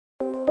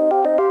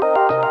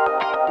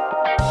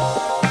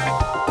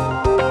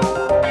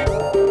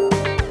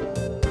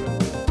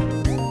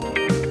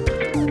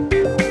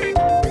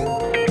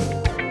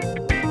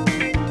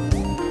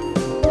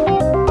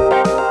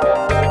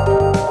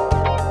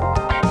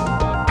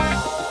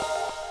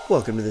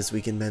Welcome to This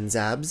Week in Men's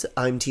Abs.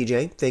 I'm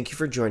TJ. Thank you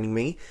for joining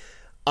me.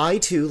 I,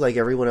 too, like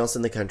everyone else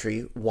in the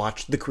country,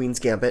 watched The Queen's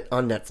Gambit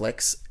on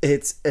Netflix.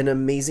 It's an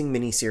amazing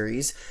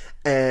miniseries,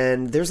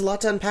 and there's a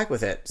lot to unpack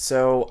with it,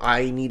 so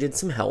I needed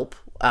some help.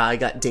 I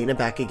got Dana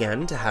back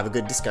again to have a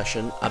good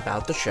discussion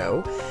about the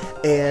show,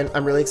 and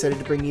I'm really excited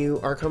to bring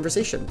you our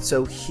conversation.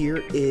 So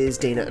here is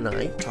Dana and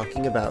I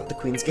talking about The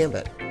Queen's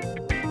Gambit.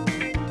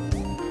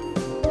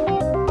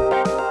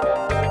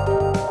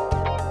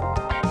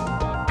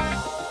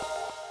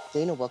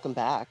 Dana, welcome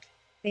back.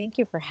 Thank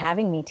you for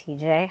having me,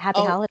 TJ.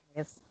 Happy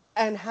holidays.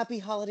 And happy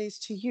holidays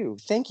to you.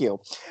 Thank you.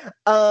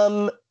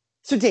 So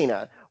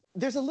Dana,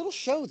 there's a little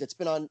show that's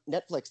been on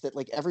Netflix that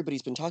like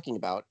everybody's been talking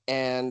about,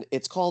 and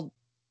it's called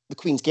The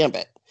Queen's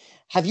Gambit.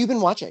 Have you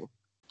been watching?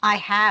 I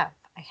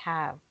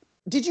have.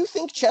 Did you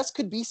think chess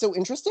could be so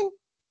interesting?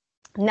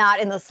 Not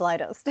in the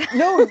slightest.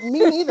 No, me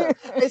neither.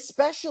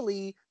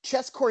 Especially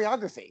chess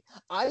choreography.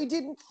 I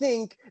didn't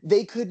think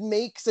they could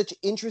make such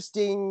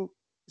interesting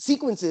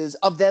sequences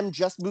of them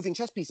just moving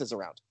chess pieces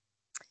around.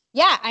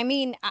 Yeah, I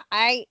mean,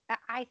 I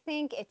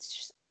think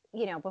it's,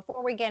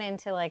 before we get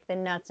into like the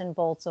nuts and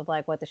bolts of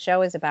like what the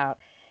show is about,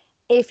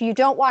 if you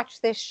don't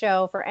watch this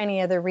show for any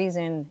other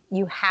reason,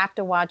 you have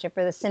to watch it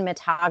for the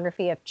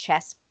cinematography of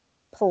chess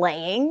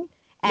playing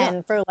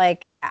and for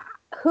like,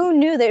 who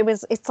knew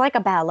that it's like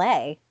a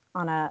ballet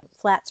on a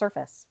flat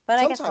surface. But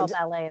I guess all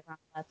ballet is on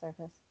a flat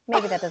surface.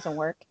 Maybe that doesn't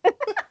work.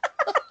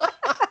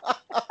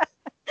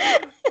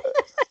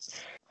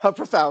 How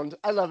profound.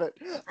 I love it.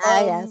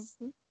 Yes.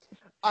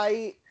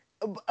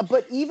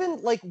 But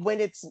even like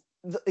when it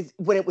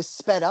was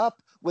sped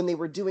up, when they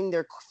were doing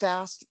their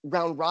fast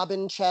round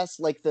robin chess,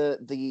 like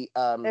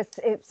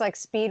it's like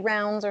speed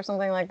rounds or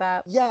something like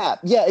that. Yeah,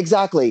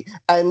 exactly.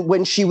 And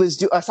when she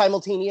was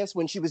simultaneous,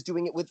 when she was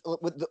doing it with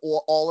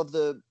all of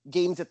the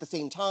games at the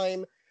same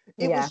time,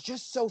 it was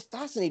just so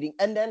fascinating.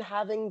 And then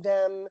having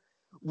them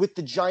with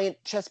the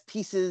giant chess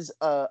pieces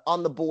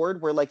on the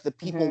board where like the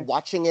people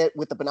watching it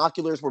with the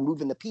binoculars were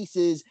moving the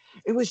pieces.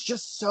 It was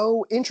just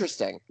so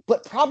interesting.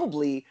 But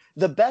probably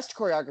the best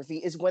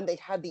choreography is when they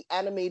had the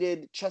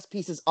animated chess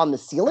pieces on the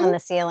ceiling. On the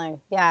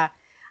ceiling, yeah.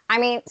 I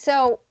mean,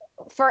 so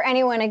for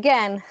anyone,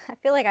 again, I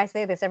feel like I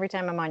say this every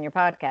time I'm on your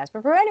podcast,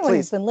 but for anyone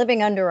who's been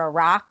living under a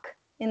rock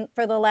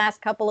for the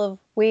last couple of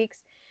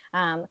weeks,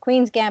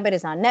 Queen's Gambit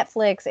is on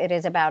Netflix. It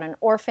is about an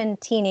orphan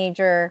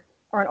teenager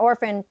or an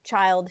orphan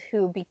child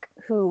who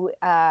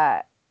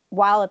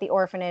while at the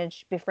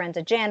orphanage, befriends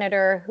a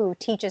janitor who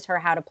teaches her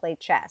how to play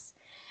chess.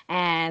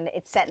 And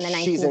it's set in the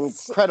 19th... She's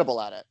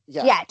incredible at it.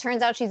 Yeah, it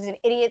turns out she's an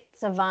idiot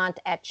savant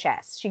at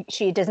chess.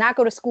 She does not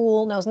go to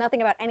school, knows nothing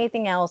about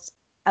anything else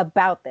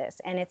about this.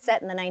 And it's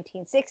set in the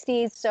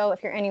 1960s, so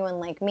if you're anyone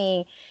like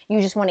me,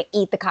 you just want to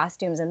eat the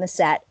costumes in the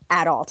set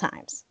at all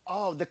times.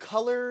 Oh, the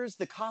colors,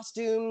 the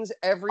costumes,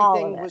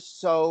 everything was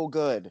so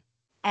good.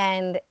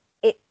 And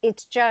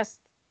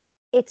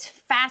it's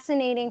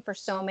fascinating for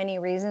so many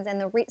reasons.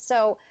 And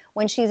so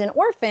when she's an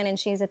orphan and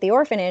she's at the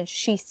orphanage,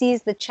 she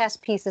sees the chess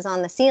pieces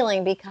on the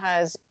ceiling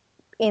because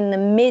in the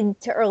mid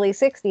to early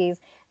 60s,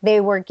 they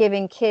were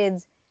giving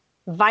kids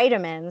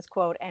vitamins,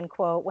 quote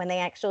unquote, when they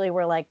actually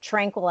were like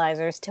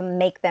tranquilizers to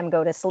make them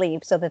go to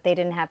sleep so that they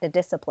didn't have to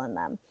discipline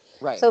them.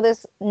 Right. So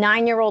this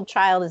 9-year-old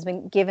child has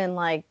been given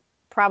like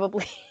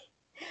probably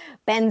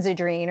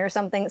Benzedrine or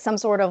something, some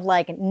sort of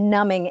like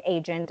numbing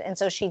agent. And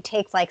so she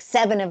takes like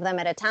 7 of them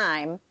at a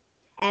time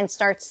and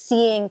starts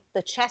seeing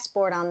the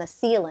chessboard on the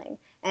ceiling.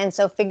 And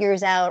so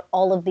figures out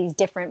all of these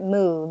different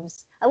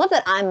moves. I love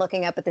that I'm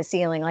looking up at the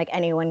ceiling like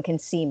anyone can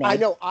see me. I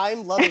know,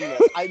 I'm loving this.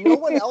 No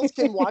one else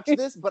can watch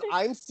this, but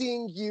I'm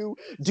seeing you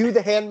do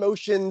the hand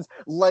motions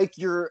like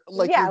you're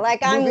like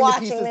I'm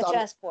watching the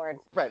chessboard.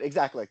 Right,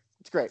 exactly.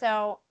 It's great.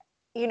 So,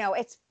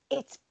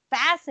 it's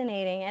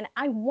fascinating. And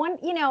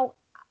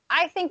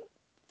I think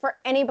for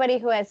anybody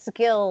who has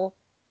skill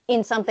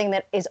in something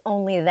that is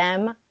only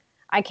them,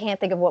 I can't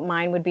think of what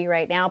mine would be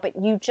right now, but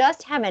you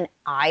just have an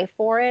eye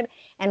for it.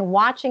 And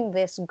watching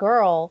this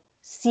girl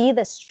see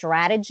the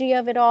strategy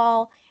of it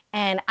all.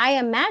 And I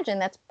imagine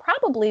that's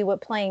probably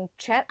what playing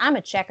chess. I'm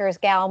a checkers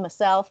gal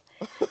myself.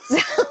 So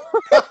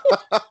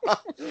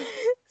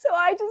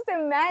I just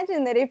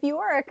imagine that if you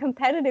are a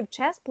competitive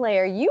chess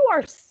player, you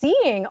are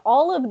seeing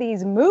all of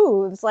these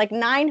moves like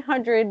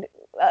 900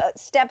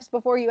 steps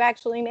before you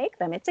actually make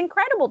them. It's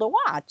incredible to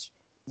watch.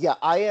 Yeah,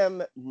 I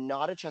am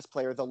not a chess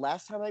player. The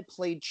last time I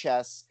played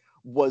chess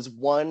was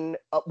on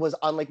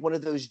like one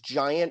of those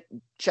giant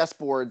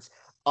chessboards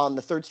on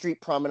the 3rd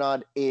Street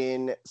Promenade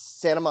in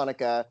Santa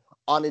Monica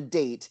on a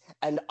date,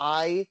 and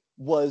I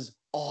was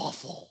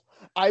awful.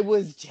 I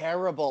was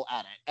terrible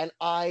at it. And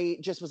I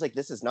just was like,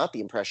 this is not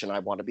the impression I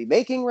want to be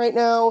making right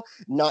now.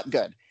 Not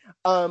good.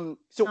 I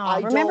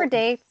remember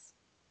dates.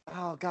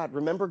 Oh God,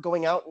 remember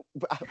going out?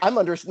 I'm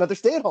under another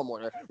stay-at-home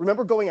order.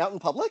 Remember going out in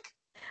public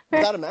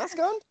without a mask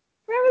on?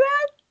 Remember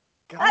that?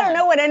 God. I don't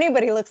know what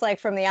anybody looks like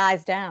from the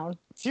eyes down.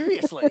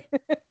 Seriously.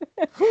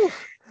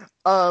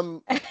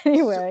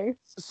 Anyway.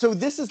 So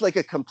this is like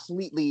a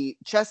completely,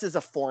 chess is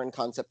a foreign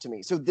concept to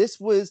me. So this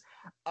was,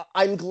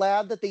 I'm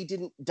glad that they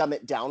didn't dumb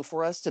it down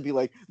for us to be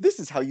like, this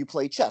is how you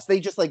play chess. They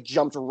just like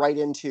jumped right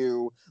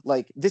into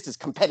like, this is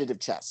competitive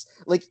chess.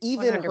 Like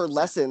even 100%. her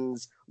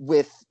lessons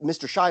with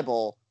Mr.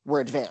 Scheibel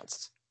were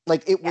advanced.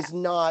 Like it was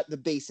not the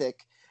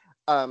basic.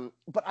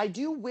 But I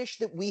do wish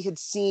that we had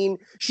seen,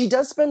 she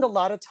does spend a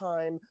lot of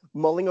time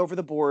mulling over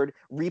the board,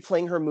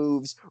 replaying her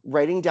moves,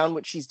 writing down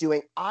what she's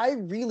doing. I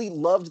really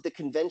loved the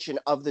convention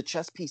of the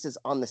chess pieces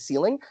on the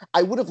ceiling.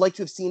 I would have liked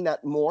to have seen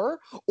that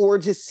more, or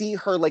to see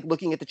her like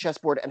looking at the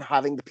chessboard and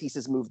having the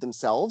pieces move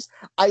themselves.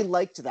 I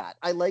liked that.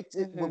 I liked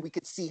it when we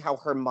could see how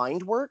her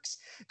mind works,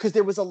 because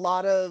there was a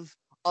lot of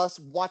us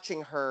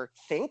watching her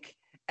think,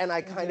 and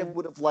I kind of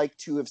would have liked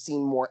to have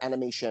seen more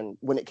animation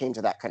when it came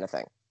to that kind of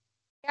thing.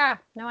 Yeah,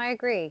 no, I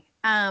agree.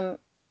 I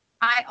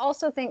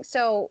also think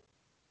so.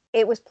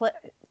 It was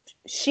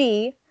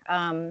she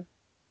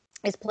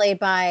is played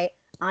by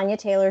Anya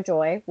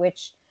Taylor-Joy,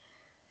 which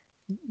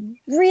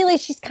really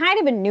she's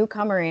kind of a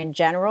newcomer in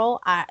general.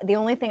 The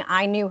only thing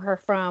I knew her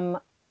from,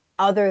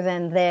 other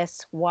than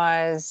this,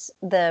 was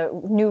the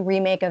new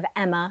remake of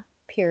Emma.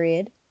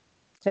 Period.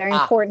 It's very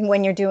important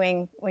when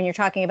you're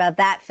talking about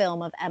that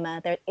film of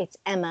Emma. It's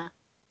Emma.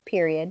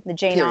 Period. The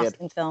Jane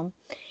Austen film.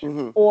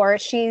 Mm-hmm. Or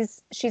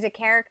she's a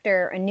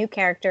character, a new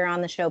character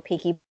on the show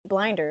Peaky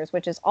Blinders,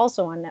 which is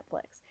also on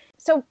Netflix.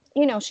 So,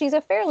 she's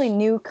a fairly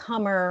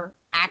newcomer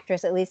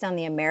actress, at least on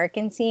the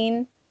American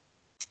scene.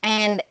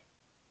 And,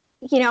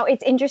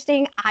 it's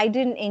interesting. I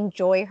didn't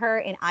enjoy her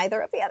in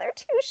either of the other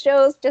two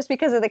shows just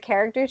because of the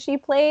character she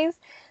plays.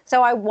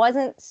 So I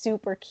wasn't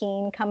super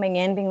keen coming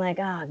in being like,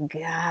 oh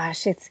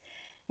gosh, it's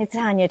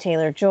Anya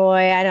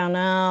Taylor-Joy. I don't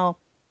know.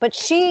 But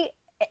she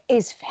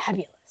is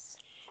fabulous.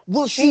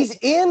 Well, she's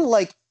in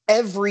like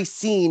every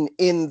scene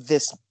in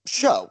this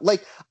show.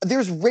 Like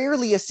there's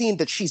rarely a scene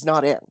that she's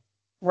not in.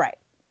 Right.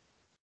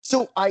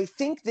 So I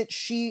think that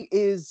she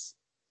is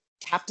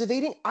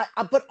captivating.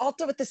 But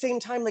also at the same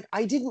time, like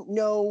I didn't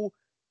know.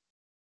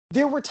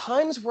 There were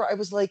times where I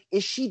was like,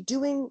 is she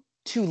doing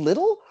too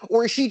little?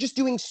 Or is she just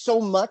doing so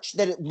much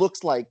that it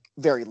looks like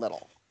very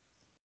little?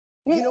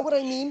 You know what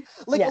I mean?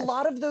 Like a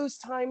lot of those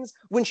times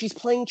when she's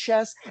playing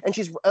chess and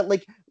she's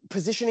like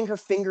positioning her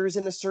fingers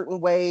in a certain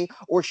way,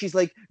 or she's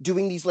like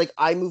doing these like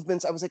eye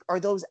movements, I was like, are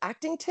those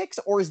acting tics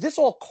or is this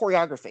all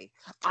choreography?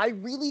 I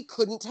really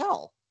couldn't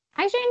tell.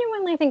 I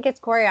genuinely think it's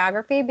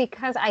choreography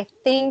because I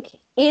think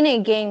in a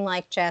game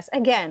like chess,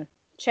 again,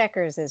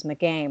 checkers is my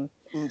game.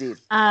 Indeed.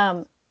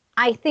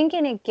 I think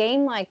in a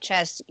game like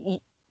chess,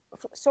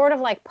 sort of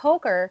like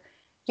poker,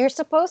 you're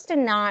supposed to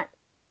not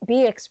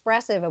be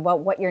expressive about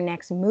what your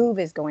next move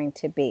is going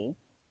to be.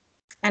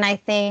 And I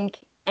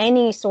think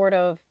any sort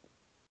of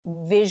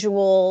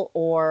visual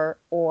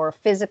or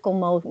physical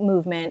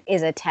movement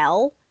is a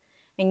tell,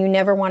 and you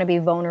never want to be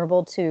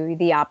vulnerable to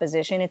the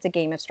opposition. It's a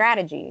game of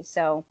strategy.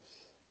 So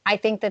I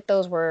think that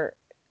those were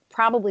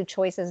probably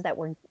choices that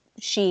were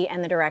she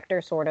and the director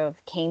sort of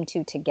came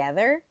to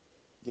together.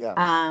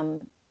 Yeah.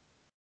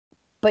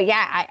 But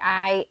yeah,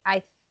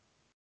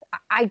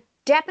 I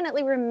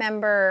definitely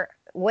remember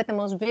what the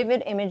most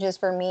vivid images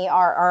for me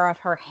are of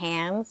her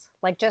hands,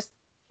 like just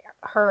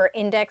her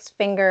index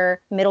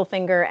finger, middle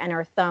finger, and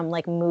her thumb,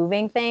 like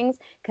moving things,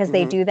 because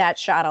they do that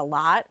shot a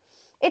lot.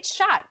 It's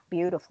shot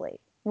beautifully,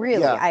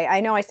 really. Yeah. I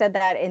know I said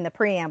that in the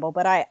preamble,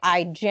 but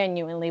I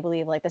genuinely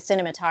believe like the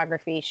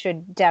cinematography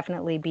should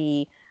definitely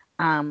be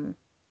Emmy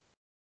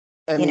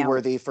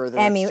worthy for the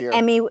next year.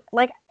 Emmy,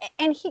 like,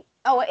 and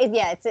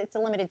it's a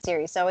limited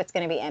series, so it's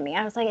going to be Emmy.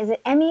 I was like, is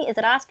it Emmy? Is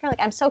it Oscar? Like,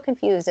 I'm so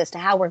confused as to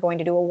how we're going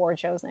to do award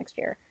shows next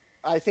year.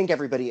 I think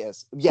everybody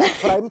is. Yeah,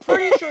 but I'm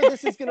pretty sure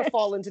this is going to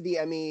fall into the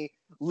Emmy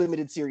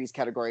limited series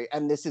category,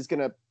 and this is going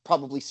to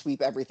probably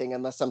sweep everything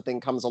unless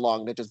something comes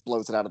along that just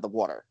blows it out of the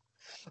water.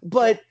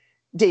 But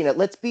Dana,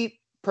 let's be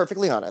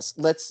perfectly honest.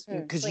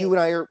 Because you and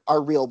I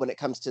are real when it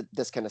comes to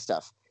this kind of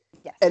stuff.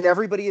 Yes. And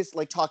everybody is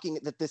like talking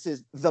that this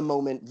is the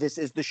moment, this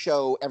is the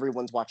show,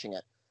 everyone's watching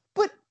it.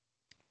 But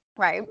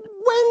right,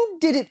 when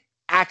did it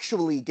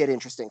actually get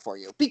interesting for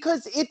you?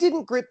 Because it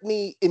didn't grip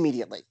me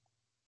immediately.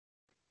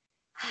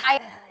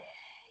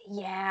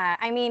 Yeah,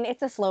 I mean,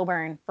 it's a slow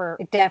burn for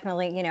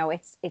definitely,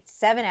 it's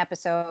 7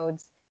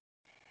 episodes.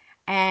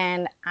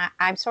 And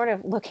I'm sort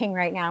of looking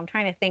right now. I'm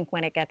trying to think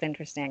when it gets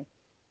interesting.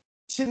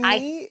 To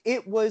me,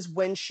 it was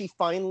when she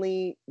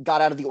finally got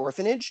out of the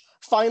orphanage.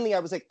 Finally, I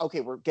was like, okay,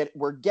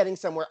 we're getting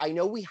somewhere. I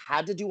know we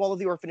had to do all of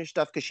the orphanage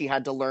stuff because she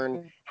had to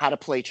learn how to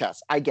play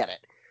chess. I get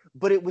it.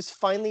 But it was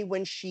finally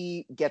when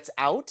she gets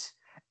out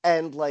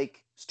and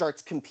like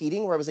starts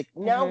competing where I was like,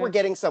 now we're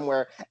getting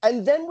somewhere.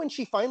 And then when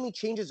she finally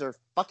changes her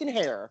fucking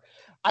hair,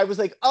 I was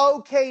like,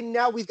 okay,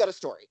 now we've got a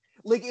story.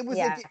 Like it was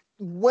like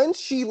once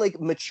she like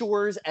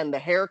matures and the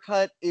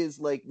haircut is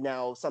like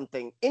now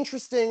something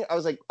interesting, I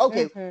was like,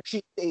 okay,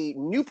 she's a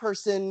new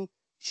person.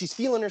 She's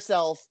feeling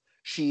herself.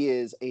 She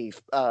is a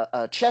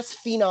chess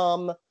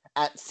phenom.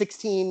 at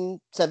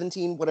 16,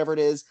 17, whatever it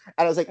is.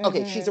 And I was like,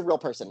 okay, she's a real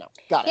person now.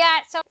 Got it. Yeah,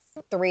 so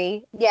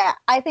 3. Yeah,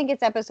 I think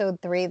it's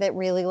episode 3 that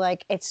really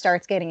like it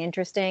starts getting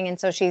interesting. And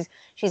so she's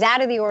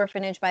out of the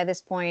orphanage by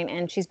this point,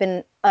 and she's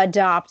been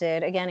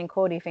adopted again in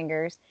Quotey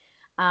fingers.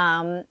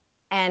 And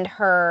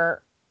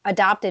her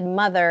adopted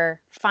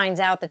mother finds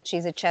out that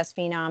she's a chess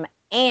phenom,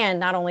 and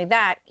not only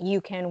that,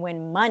 you can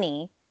win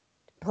money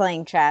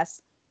playing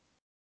chess.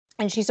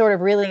 And she sort of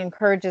really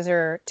encourages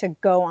her to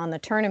go on the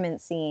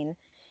tournament scene.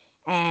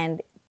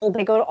 And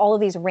they go to all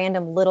of these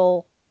random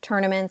little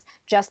tournaments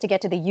just to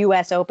get to the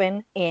US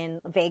Open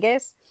in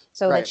Vegas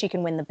so that she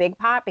can win the big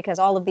pot, because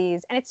all of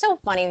these, and it's so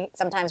funny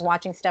sometimes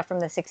watching stuff from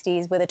the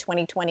 60s with a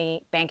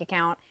 2020 bank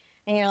account,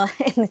 and you're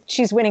like, and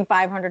she's winning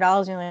 $500,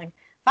 and you're like,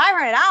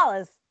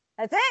 $500?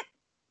 That's it?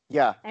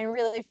 Yeah. And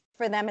really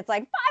for them it's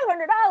like,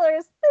 $500?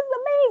 This is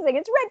amazing.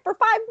 It's rent for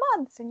 5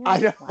 months. And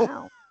you're like,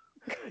 wow.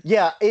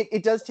 Yeah,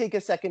 it does take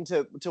a second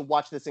to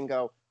watch this and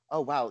go,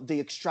 oh wow, the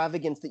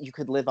extravagance that you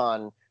could live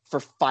on for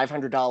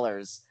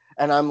 $500.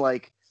 And I'm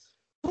like,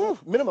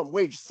 minimum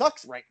wage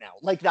sucks right now.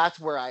 Like, that's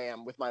where I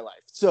am with my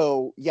life.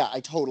 So yeah,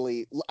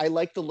 I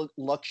like the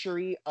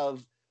luxury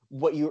of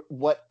what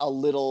a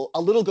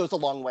little goes a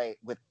long way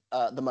with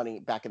the money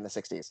back in the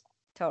 60s.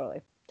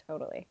 Totally.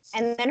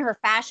 And then her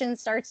fashion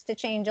starts to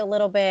change a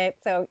little bit.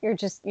 So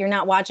you're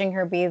not watching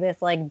her be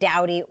this like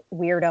dowdy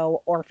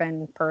weirdo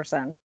orphan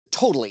person.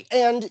 Totally.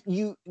 And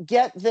you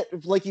get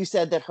that, like you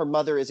said, that her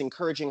mother is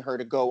encouraging her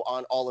to go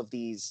on all of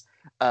these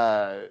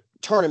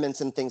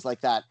tournaments and things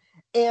like that.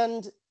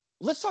 And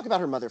let's talk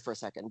about her mother for a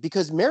second,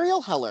 because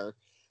Marielle Heller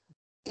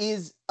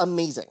is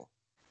amazing.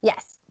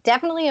 Yes,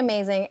 definitely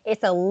amazing.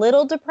 It's a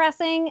little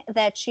depressing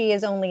that she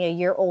is only a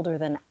year older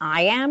than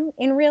I am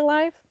in real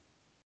life.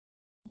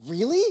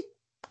 Really?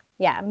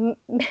 Yeah.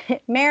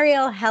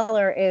 Marielle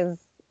Heller is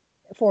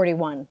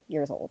 41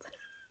 years old.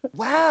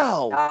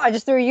 Wow. Oh, I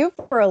just threw you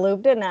for a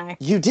loop, didn't I?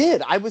 You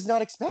did. I was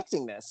not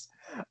expecting this.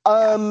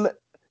 For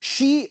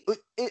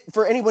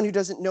anyone who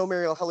doesn't know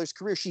Marielle Heller's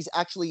career, she's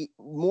actually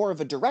more of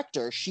a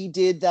director. She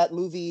did that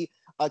movie,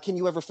 Can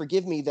You Ever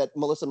Forgive Me, that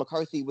Melissa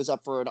McCarthy was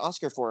up for an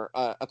Oscar for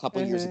a couple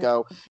of years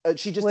ago.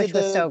 Which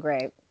was so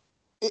great.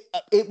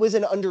 It was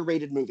an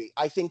underrated movie.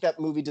 I think that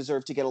movie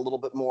deserved to get a little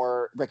bit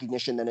more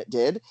recognition than it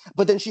did.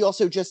 But then she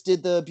also just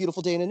did The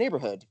Beautiful Day in the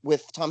Neighborhood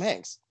with Tom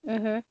Hanks.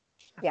 Yeah.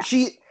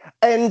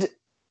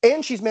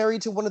 And she's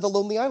married to one of the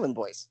Lonely Island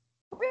boys.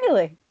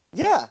 Really?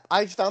 Yeah,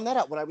 I found that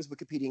out when I was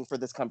Wikipediaing for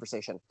this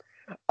conversation.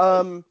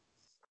 But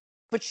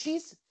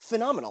she's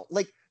phenomenal.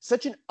 Like,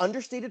 such an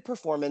understated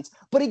performance.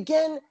 But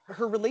again,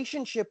 her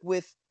relationship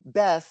with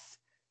Beth,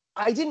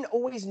 I didn't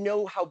always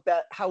know how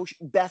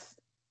Beth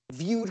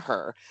viewed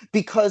her,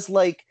 because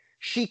like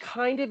she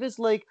kind of is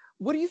like,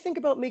 what do you think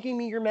about making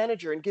me your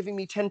manager and giving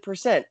me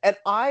 10%? And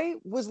I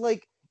was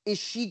like, is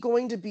she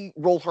going to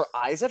roll her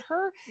eyes at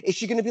her? Is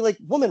she going to be like,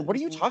 woman, what are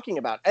you talking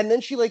about? And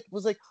then she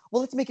was like,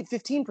 well, let's make it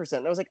 15%.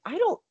 And I was like, I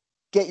don't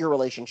get your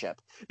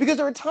relationship, because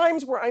there are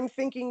times where I'm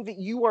thinking that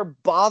you are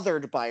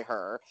bothered by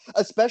her,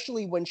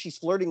 especially when she's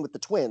flirting with the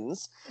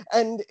twins.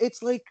 And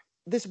it's like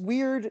this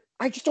weird,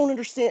 I just don't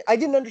understand. I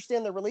didn't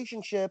understand the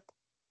relationship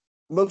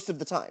most of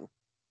the time.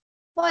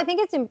 Well, I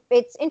think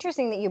it's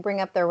interesting that you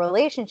bring up their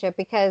relationship,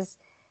 because,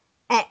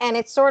 and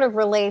it sort of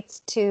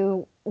relates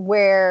to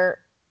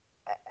where,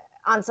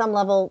 on some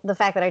level, the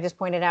fact that I just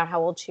pointed out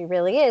how old she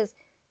really is.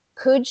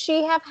 Could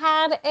she have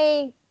had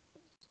a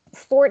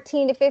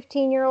 14 to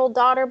 15-year-old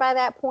daughter by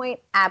that point?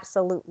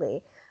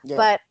 Absolutely. Yeah.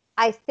 But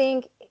I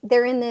think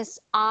they're in this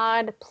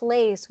odd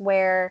place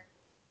where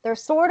they're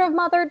sort of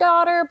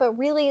mother-daughter, but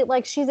really,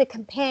 like, she's a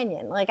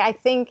companion. Like, I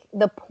think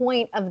the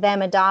point of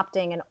them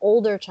adopting an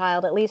older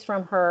child, at least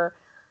from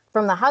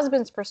the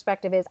husband's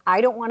perspective, is,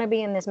 I don't want to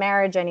be in this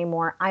marriage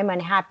anymore. I'm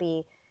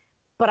unhappy,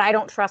 but I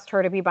don't trust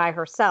her to be by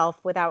herself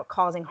without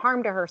causing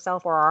harm to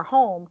herself or our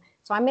home.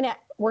 So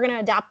we're gonna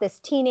adopt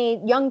this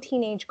young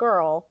teenage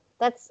girl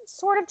that's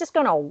sort of just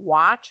gonna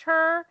watch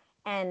her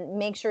and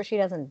make sure she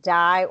doesn't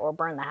die or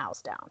burn the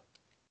house down.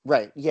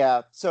 Right.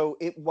 Yeah. So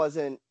it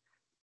wasn't.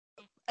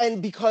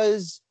 And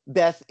because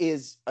Beth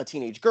is a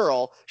teenage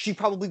girl, she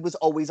probably was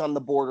always on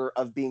the border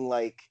of being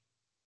like,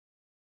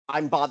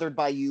 I'm bothered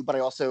by you, but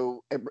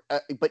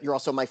but you're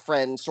also my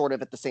friend, sort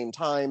of at the same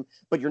time.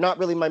 But you're not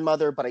really my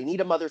mother, but I need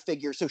a mother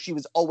figure. So she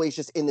was always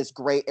just in this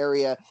gray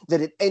area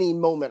that at any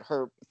moment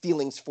her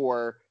feelings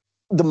for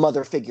the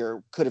mother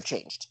figure could have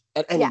changed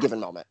at any given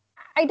moment.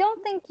 I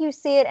don't think you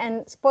see it,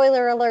 and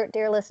spoiler alert,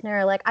 dear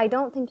listener, like, I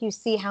don't think you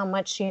see how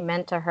much she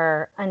meant to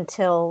her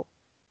until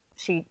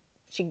she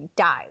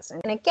dies.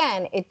 And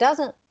again, it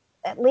doesn't,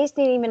 at least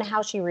even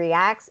how she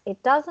reacts,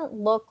 it doesn't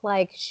look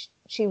like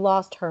she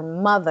lost her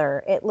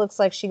mother. It looks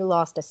like she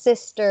lost a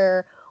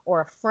sister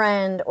or a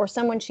friend or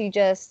someone she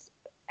just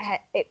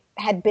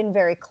had been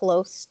very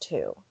close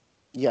to.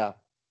 Yeah.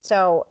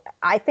 So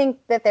I think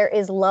that there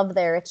is love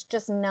there. It's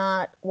just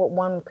not what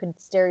one could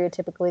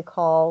stereotypically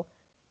call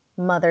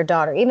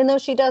mother-daughter, even though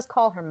she does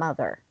call her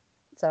mother.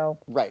 So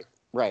Right.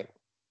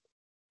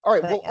 All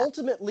right. Well,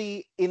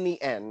 ultimately, in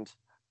the end,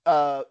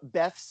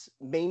 Beth's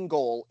main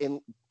goal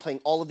in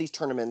playing all of these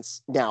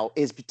tournaments now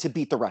is to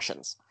beat the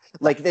Russians.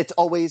 Like, it's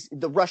always,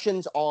 the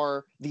Russians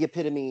are the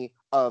epitome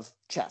of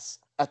chess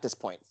at this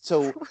point.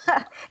 So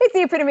it's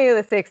the epitome of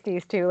the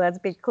 60s too, let's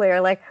be clear.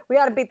 Like, we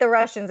ought to beat the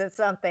Russians at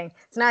something.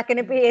 It's not going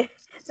to be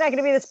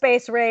the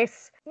space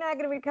race. It's not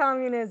going to be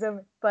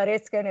communism, but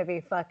it's going to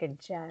be fucking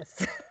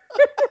chess.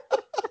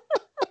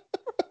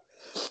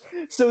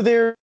 So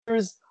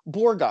there's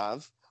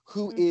Borgov,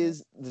 who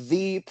is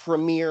the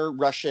premier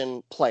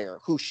Russian player,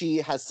 who she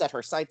has set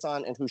her sights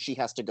on and who she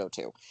has to go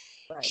to.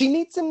 Right. She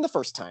meets him the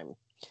first time,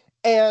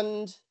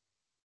 and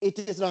it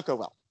does not go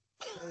well.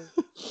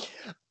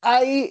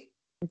 I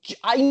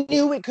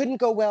knew it couldn't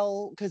go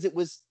well because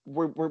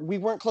we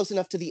weren't close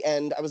enough to the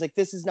end. I was like,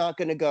 this is not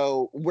going to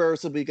go. Where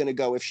else are we going to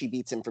go if she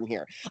beats him from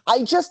here?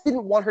 I just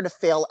didn't want her to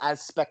fail as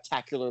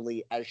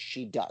spectacularly as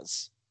she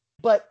does.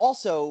 But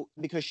also,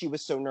 because she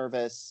was so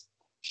nervous,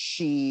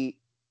 she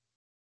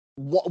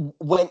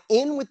went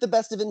in with the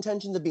best of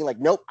intentions of being like,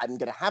 nope, I'm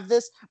going to have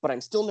this, but I'm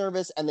still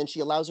nervous. And then she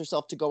allows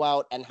herself to go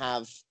out and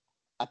have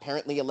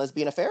apparently a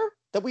lesbian affair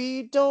that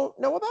we don't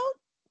know about.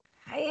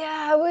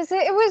 Yeah, it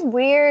was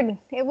weird.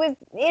 It was,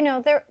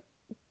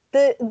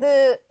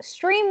 the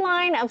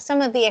streamline of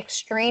some of the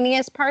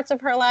extraneous parts of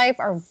her life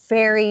are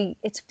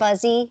it's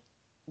fuzzy.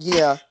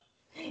 Yeah.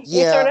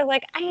 You're sort of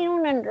like, I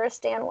don't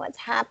understand what's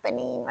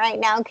happening right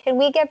now. Can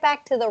we get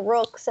back to the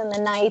rooks and the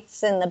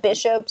knights and the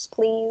bishops,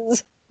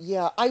 please?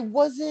 Yeah,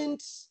 we're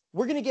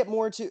going to get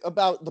more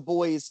about the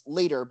boys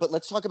later, but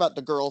let's talk about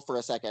the girl for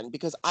a second,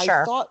 because I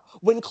thought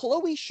when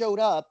Chloe showed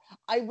up,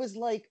 I was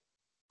like,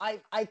 I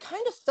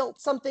kind of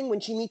felt something when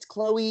she meets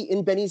Chloe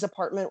in Benny's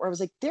apartment where I was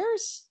like,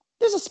 there's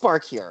a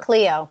spark here.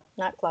 Cleo,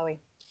 not Chloe.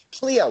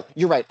 Cleo,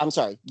 you're right. I'm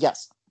sorry.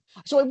 Yes.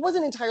 So I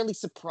wasn't entirely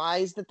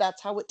surprised that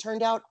that's how it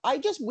turned out. I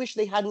just wish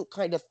they hadn't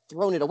kind of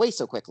thrown it away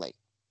so quickly.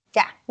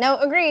 Yeah, no,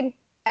 agreed.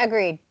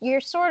 You're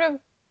sort of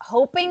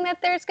hoping that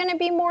there's going to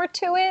be more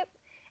to it,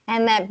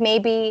 and that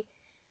maybe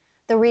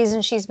the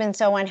reason she's been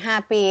so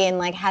unhappy and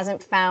like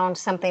hasn't found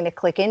something to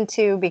click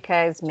into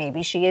because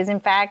maybe she is in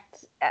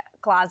fact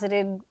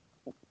closeted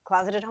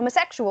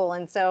homosexual,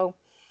 and so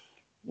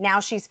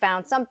now she's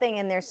found something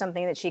and there's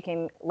something that she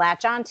can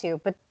latch onto.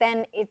 But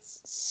then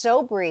it's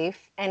so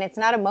brief and it's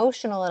not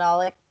emotional at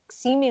all. It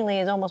seemingly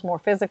is almost more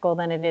physical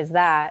than it is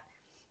that.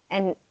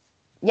 And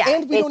yeah.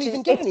 And we don't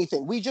even get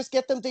anything. We just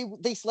get them,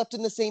 they slept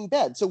in the same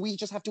bed. So we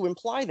just have to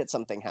imply that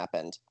something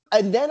happened.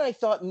 And then I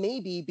thought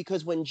maybe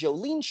because when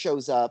Jolene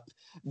shows up,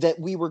 that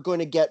we were going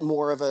to get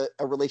more of a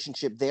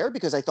relationship there,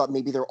 because I thought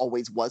maybe there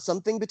always was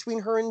something between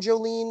her and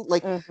Jolene.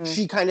 Like,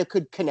 she kind of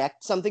could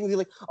connect something, be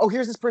like, oh,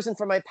 here's this person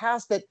from my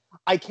past that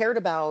I cared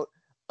about.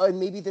 And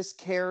maybe this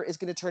care is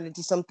going to turn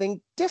into something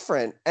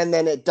different. And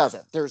then it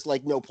doesn't. There's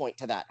like no point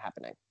to that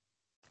happening.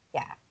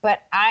 Yeah.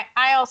 But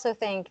I also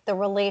think the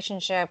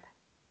relationship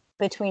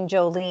between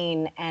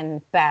Jolene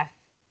and Beth,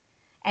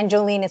 and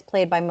Jolene is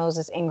played by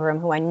Moses Ingram,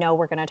 who I know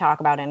we're going to talk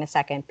about in a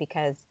second,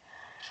 because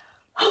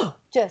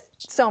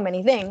just so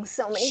many things.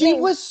 She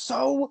was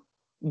so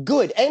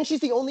good, and she's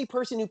the only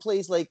person who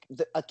plays like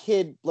a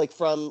kid, like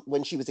from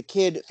when she was a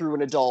kid through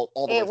an adult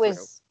all the way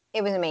through.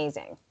 It was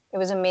amazing. It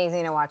was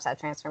amazing to watch that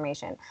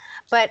transformation.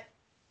 But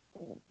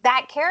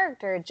that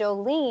character,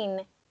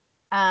 Jolene,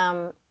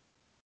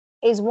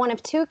 is one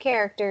of two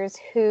characters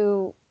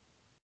who,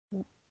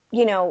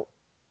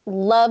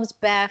 loves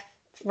Beth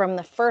from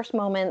the first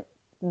moment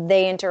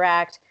they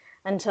interact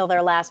until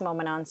their last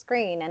moment on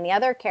screen. And the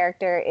other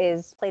character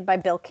is played by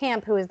Bill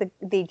Camp, who is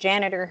the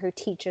janitor who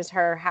teaches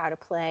her how to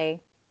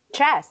play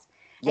chess.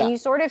 Yeah. And you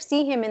sort of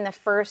see him in the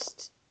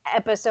first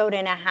episode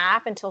and a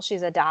half until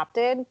she's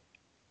adopted.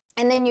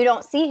 And then you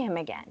don't see him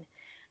again.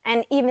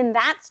 And even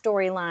that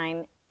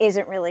storyline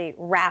isn't really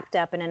wrapped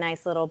up in a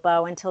nice little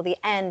bow until the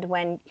end,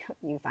 when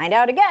you find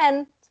out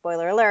again,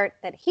 spoiler alert,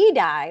 that he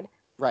died.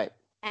 Right.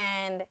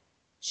 And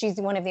she's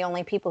one of the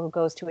only people who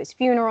goes to his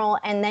funeral.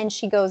 And then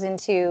she goes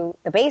into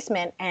the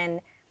basement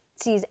and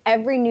sees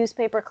every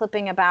newspaper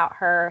clipping about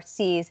her,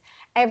 sees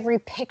every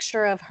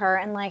picture of her,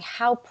 and like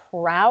how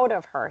proud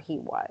of her he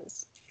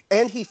was.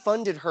 And he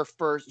funded her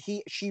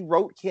she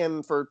wrote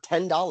him for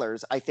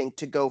 $10, I think,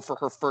 to go for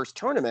her first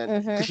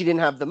tournament because she didn't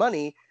have the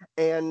money.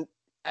 And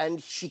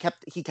he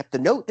kept the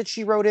note that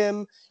she wrote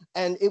him.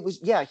 And it was,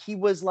 he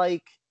was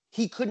like,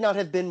 he could not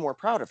have been more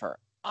proud of her.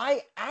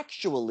 I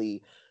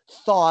actually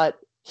thought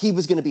he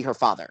was going to be her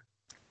father.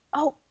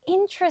 Oh,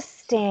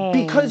 interesting.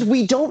 Because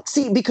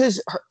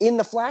in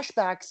the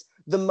flashbacks,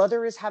 the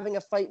mother is having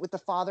a fight with the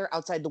father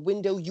outside the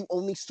window. You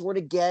only sort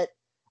of get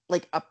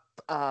like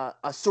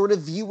a sort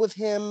of view of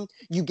him.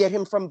 You get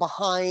him from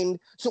behind.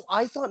 So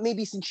I thought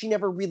maybe since she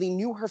never really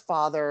knew her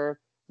father,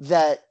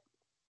 that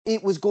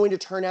it was going to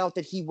turn out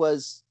that he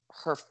was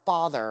her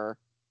father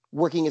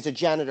working as a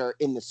janitor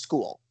in the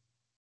school.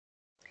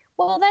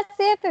 Well, that's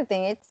the other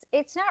thing.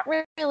 It's not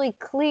really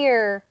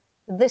clear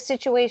the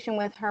situation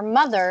with her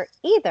mother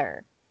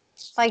either.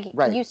 Like,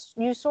 right.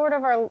 you sort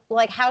of are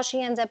like how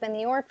she ends up in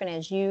the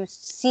orphanage. You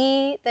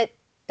see that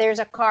there's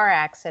a car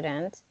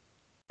accident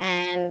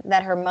and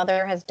that her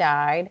mother has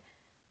died,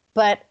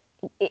 But,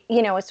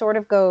 you know, it sort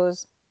of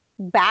goes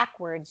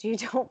backwards. You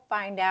don't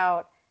find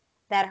out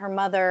that her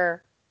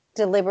mother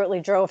deliberately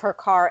drove her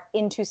car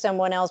into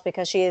someone else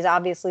because she is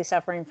obviously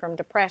suffering from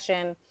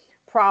depression,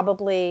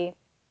 probably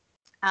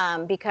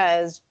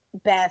because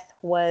Beth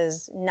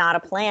was not a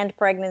planned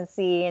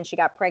pregnancy and she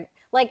got pregnant.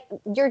 Like,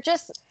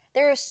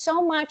 there is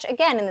so much,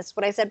 again, and this is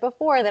what I said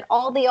before, that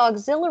all the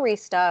auxiliary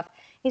stuff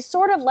is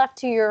sort of left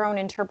to your own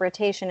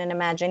interpretation and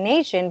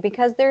imagination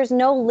because there's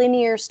no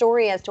linear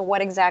story as to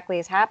what exactly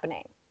is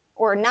happening.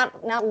 Or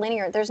not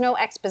linear, there's no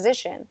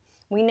exposition.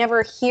 We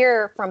never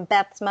hear from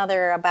Beth's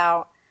mother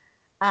about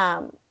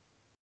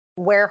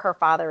where her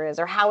father is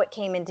or how it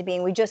came into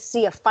being. We just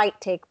see a fight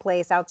take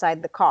place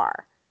outside the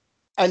car.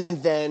 And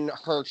then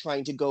her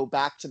trying to go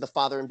back to the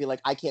father and be like,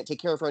 I can't take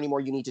care of her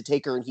anymore. You need to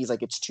take her. And he's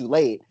like, it's too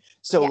late.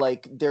 So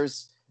like, there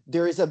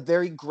is a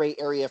very gray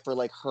area for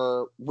like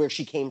her, where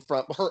she came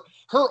from.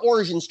 Her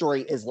origin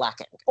story is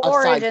lacking.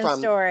 Origin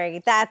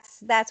story.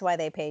 That's why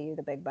they pay you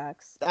the big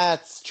bucks.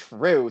 That's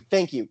true.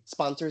 Thank you.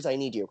 Sponsors, I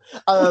need you.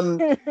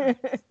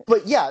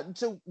 But yeah,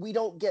 so we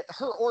don't get,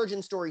 her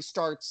origin story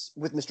starts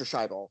with Mr.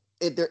 Scheibel.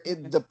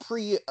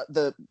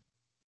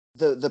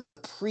 The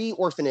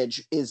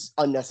pre-orphanage is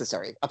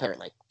unnecessary,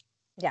 apparently.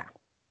 Yeah.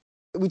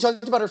 We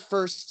talked about her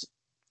first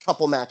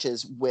couple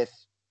matches with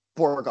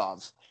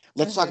Borgov.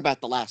 Let's talk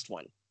about the last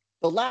one.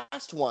 The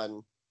last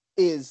one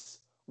is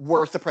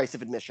worth the price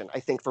of admission,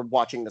 I think, for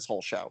watching this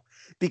whole show.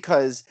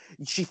 Because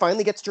she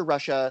finally gets to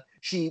Russia.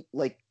 She,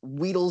 like,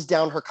 wheedles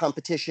down her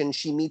competition.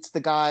 She meets the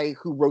guy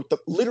who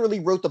literally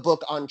wrote the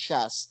book on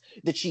chess,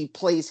 that she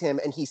plays him,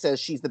 and he says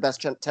she's the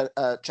best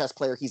chess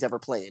player he's ever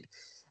played.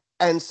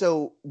 And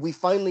so we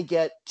finally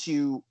get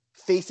to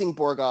facing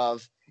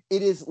Borgov.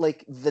 It is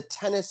like the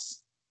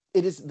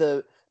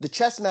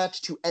chess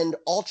match to end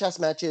all chess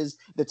matches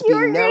that's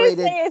being narrated. You were going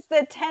to say it's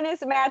the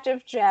tennis match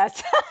of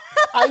chess.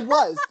 I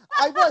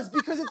was,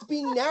 because it's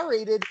being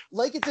narrated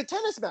like it's a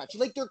tennis match.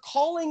 Like they're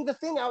calling the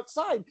thing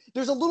outside.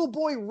 There's a little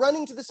boy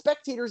running to the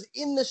spectators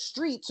in the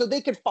street so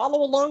they could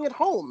follow along at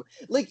home.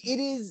 Like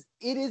it is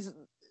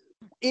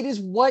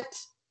what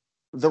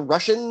the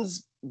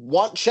Russians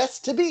want chess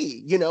to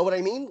be. You know what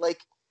I mean?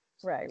 Like,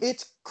 right.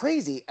 It's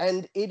crazy.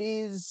 And it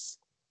is,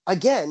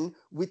 again,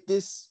 with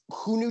this,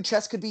 who knew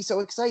chess could be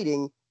so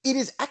exciting? It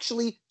is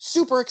actually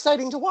super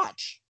exciting to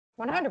watch.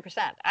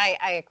 100%.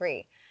 I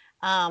agree.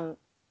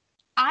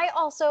 I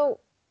also,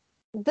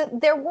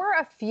 there were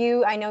a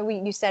few, I know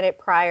you said it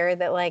prior,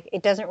 that like,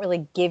 it doesn't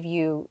really give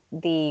you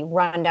the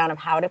rundown of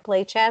how to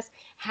play chess.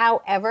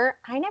 However,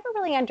 I never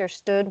really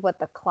understood what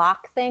the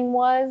clock thing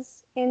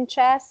was in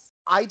chess.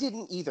 I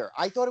didn't either.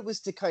 I thought it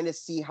was to kind of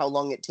see how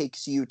long it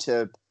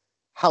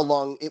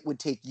would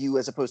take you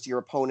as opposed to your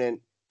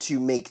opponent to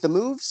make the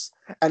moves,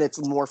 and it's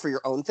more for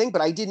your own thing.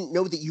 But I didn't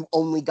know that you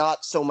only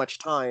got so much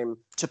time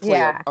to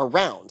play a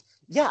round.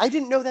 Yeah, I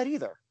didn't know that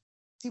either.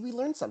 See, we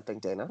learned something,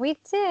 Dana. We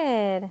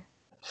did.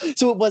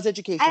 So it was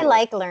educational. I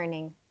like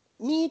learning.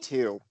 Me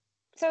too.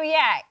 So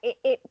yeah,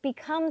 it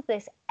becomes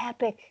this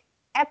epic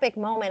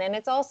moment. And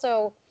it's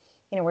also,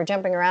 you know, we're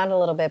jumping around a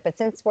little bit, but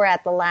since we're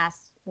at the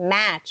last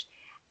match,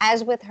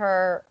 as with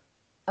her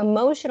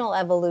emotional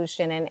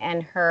evolution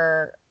and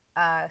her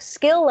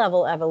skill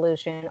level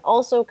evolution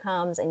also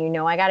comes, and you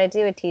know I got to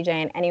do it, TJ,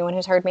 and anyone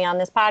who's heard me on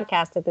this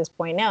podcast at this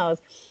point knows,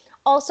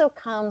 also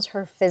comes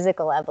her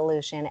physical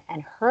evolution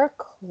and her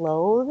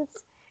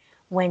clothes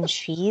when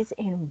she's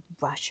in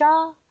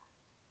Russia.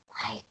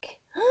 Like,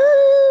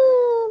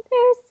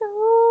 they're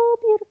so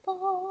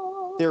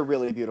beautiful. They're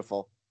really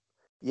beautiful.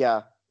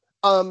 Yeah.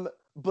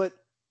 But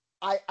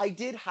I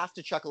did have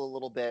to chuckle a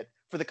little bit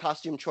for the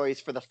costume choice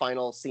for the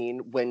final scene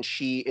when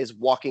she is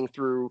walking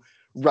through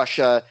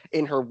Russia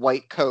in her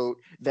white coat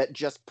that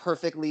just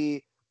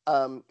perfectly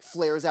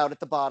flares out at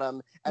the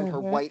bottom, and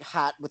her white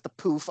hat with the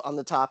poof on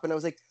the top. And I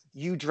was like,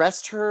 you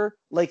dressed her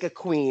like a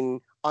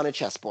queen on a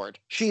chessboard.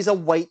 She's a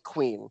white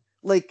queen.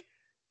 Like,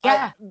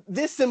 yeah.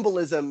 This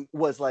symbolism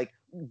was like,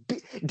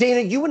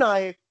 Dana, you and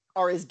I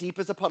are as deep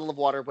as a puddle of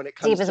water when it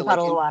comes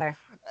to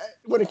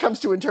when it comes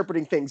to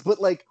interpreting things. But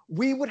like,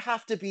 we would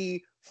have to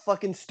be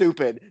fucking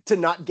stupid to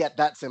not get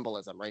that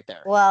symbolism right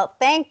there. Well,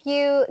 thank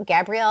you,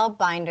 Gabrielle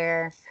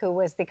Binder, who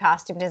was the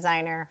costume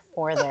designer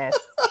for this.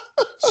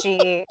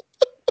 she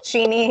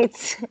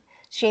needs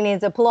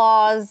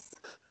applause.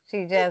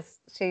 She just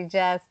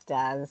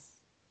does.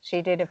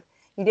 You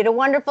did a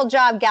wonderful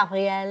job,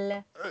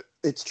 Gabrielle.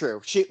 It's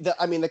true.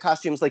 The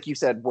costumes, like you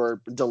said,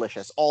 were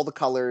delicious. All the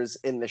colors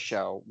in the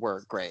show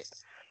were great.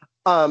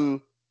 But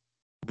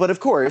of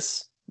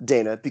course,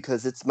 Dana,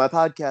 because it's my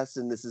podcast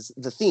and this is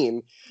the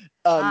theme.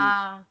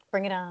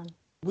 Bring it on.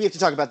 We have to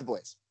talk about the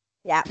boys.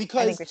 Yeah, I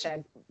think we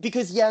should.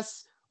 Because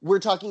yes, we're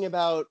talking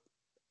about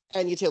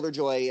Anya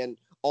Taylor-Joy and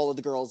all of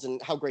the girls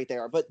and how great they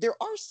are. But there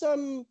are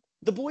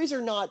the boys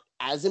are not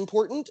as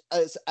important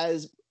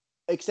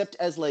except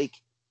as like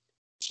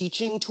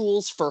teaching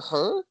tools for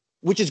her,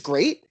 which is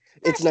great.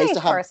 It's nice to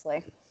have.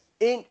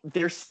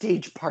 They're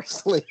stage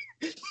parsley.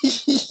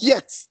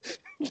 Yes,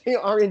 they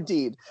are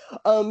indeed.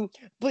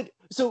 But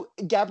so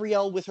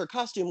Gabrielle with her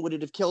costume, would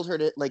it have killed her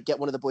to like get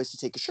one of the boys to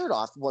take a shirt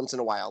off once in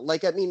a while?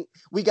 Like, I mean,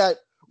 we got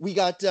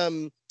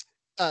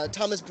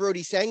Thomas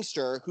Brody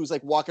Sangster, who's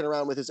like walking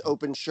around with his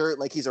open shirt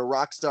like he's a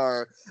rock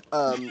star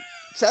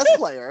chess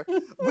player,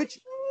 which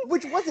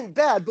wasn't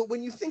bad. But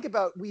when you think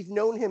about, we've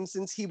known him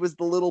since he was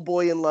the little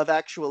boy in Love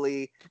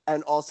Actually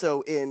and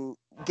also in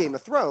Game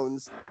of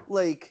Thrones.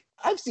 Like,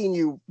 I've seen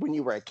you when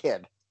you were a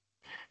kid.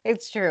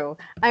 It's true.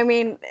 I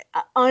mean,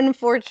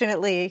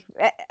 unfortunately,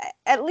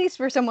 at least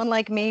for someone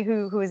like me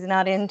who is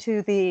not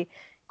into the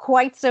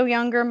quite so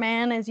younger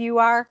man as you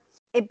are,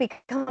 it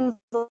becomes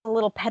a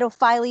little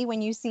pedophile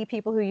when you see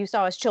people who you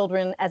saw as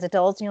children as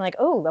adults, and you're like,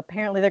 oh,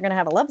 apparently they're going to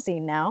have a love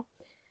scene now.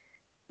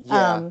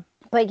 Yeah.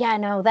 But yeah,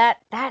 no,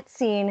 that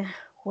scene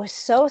was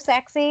so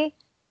sexy.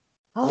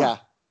 Oh, Yeah.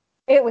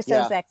 It was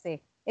so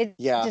sexy. It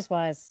Yeah. just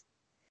was.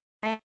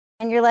 And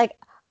you're like,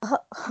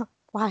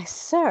 why,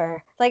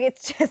 sir? Like,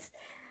 it's just,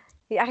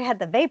 I had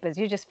the vapors.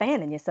 You're just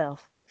fanning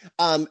yourself.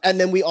 And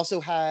then we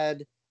also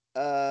had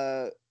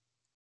Harry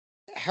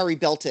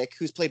Beltic,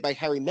 who's played by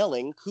Harry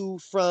Melling, who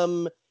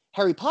from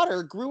Harry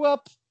Potter grew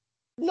up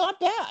not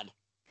bad.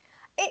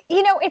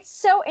 It's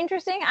so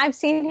interesting. I've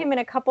seen him in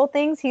a couple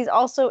things. He's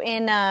also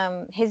in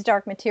His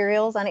Dark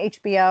Materials on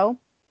HBO.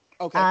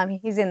 Okay.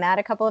 He's in that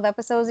a couple of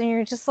episodes, and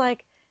you're just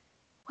like,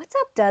 what's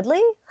up,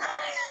 Dudley?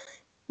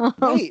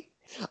 Right.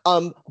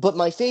 But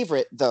my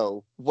favorite,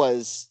 though,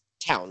 was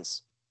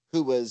Towns,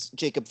 who was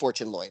Jacob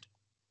Fortune Lloyd.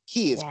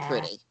 He is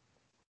pretty.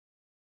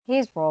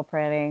 He's real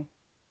pretty.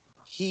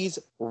 He's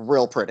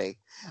real pretty.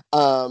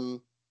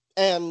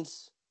 And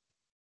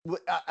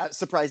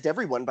surprised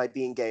everyone by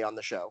being gay on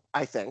the show,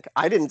 I think.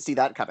 I didn't see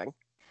that coming.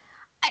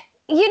 I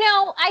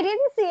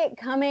didn't see it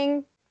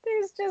coming.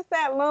 There's just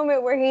that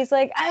moment where he's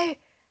like,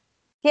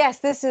 yes,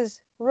 this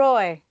is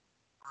Roy,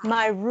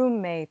 my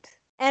roommate.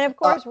 And of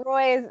course,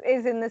 Roy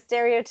is in the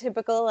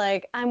stereotypical,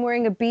 like, I'm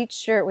wearing a beach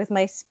shirt with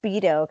my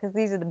Speedo, because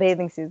these are the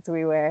bathing suits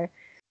we wear.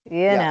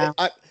 You know.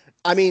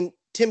 I mean,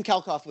 Tim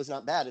Kalkoff was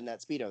not bad in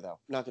that Speedo, though.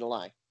 Not going to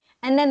lie.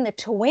 And then the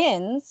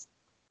twins.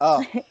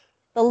 Oh.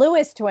 The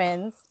Lewis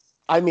twins.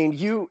 I mean,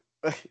 you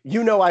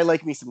know I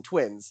like me some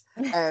twins.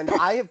 And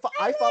I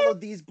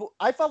followed these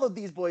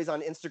boys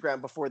on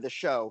Instagram before the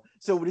show.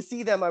 So to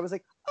see them, I was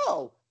like,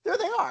 oh, there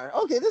they are.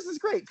 Okay, this is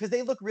great, because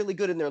they look really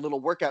good in their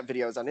little workout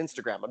videos on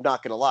Instagram. I'm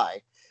not going to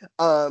lie.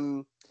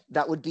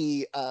 That would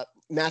be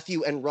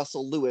Matthew and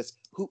Russell Lewis,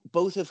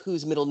 both of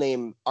whose middle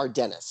name are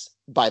Dennis,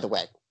 by the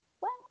way.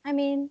 Well, I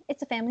mean,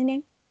 it's a family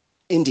name.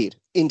 Indeed.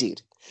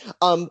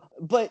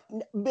 But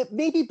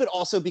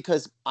also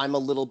because I'm a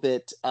little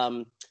bit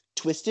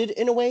twisted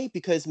in a way,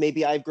 because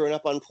maybe I've grown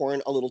up on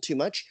porn a little too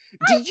much.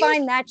 I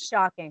find that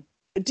shocking.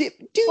 Do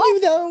you,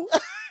 though?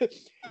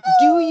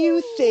 Do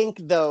you think,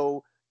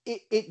 though,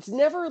 it's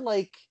never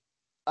like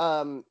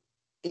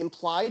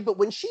implied, but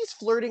when she's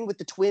flirting with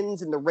the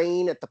twins in the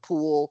rain at the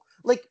pool,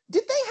 like,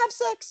 did they have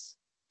sex?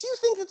 Do you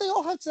think that they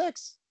all had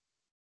sex?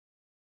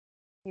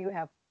 You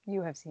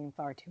have seen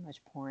far too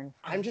much porn.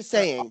 I'm just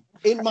saying,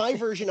 in my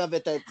version of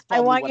it, that's I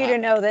want you to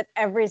know that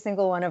every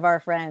single one of our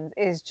friends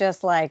is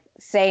just like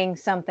saying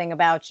something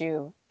about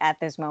you at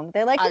this moment.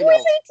 They're like,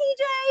 really,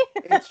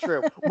 TJ? It's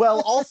true.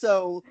 Well,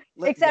 also...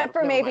 Except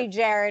for maybe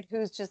Jared,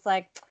 who's just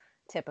like,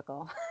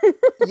 typical.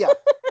 Yeah.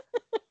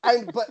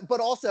 But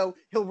also,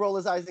 he'll roll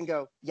his eyes and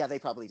go, yeah, they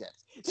probably did.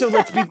 So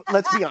let's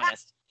be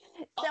honest.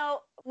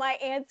 So my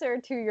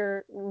answer to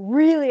your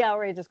really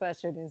outrageous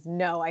question is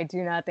no, I do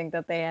not think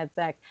that they had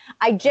sex.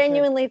 I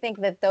genuinely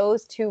think that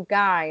those two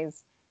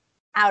guys,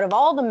 out of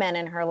all the men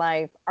in her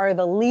life, are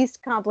the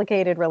least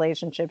complicated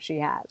relationship she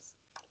has.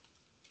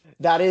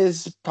 That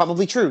is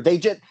probably true.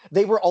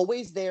 They were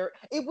always there.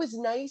 It was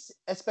nice,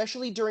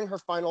 especially during her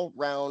final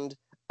round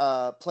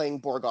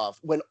playing Borgov,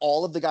 when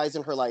all of the guys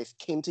in her life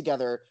came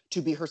together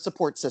to be her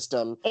support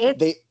system.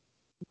 It's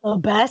the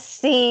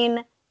best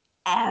scene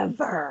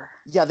ever.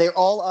 Yeah, they're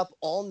all up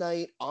all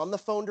night on the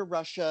phone to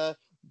Russia,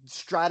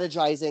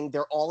 strategizing.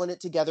 They're all in it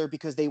together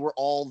because they were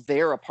all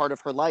there, a part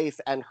of her life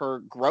and her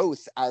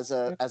growth as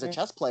a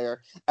chess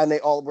player. And they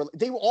all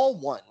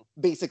won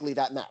basically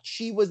that match.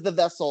 She was the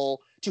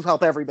vessel to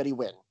help everybody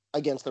win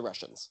against the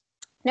Russians.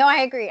 No, I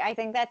agree. I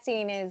think that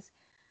scene is,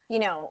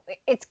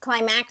 it's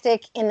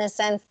climactic in the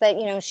sense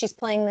that, she's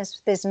playing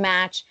this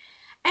match.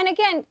 And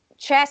again,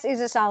 chess is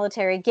a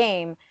solitary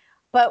game,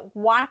 but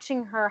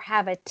watching her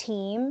have a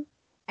team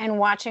and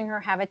watching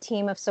her have a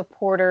team of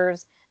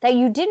supporters that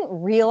you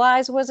didn't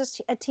realize was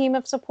a team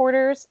of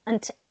supporters.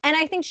 And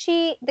I think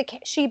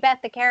Beth,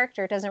 the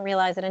character, doesn't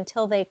realize it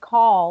until they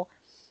call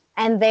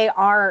and they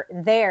are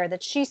there,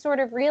 that she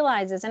sort of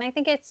realizes. And I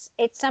think it's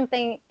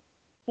something,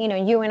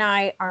 you and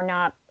I are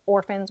not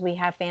orphans. We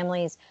have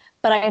families.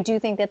 But I do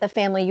think that the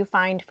family you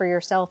find for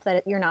yourself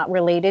that you're not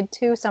related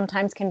to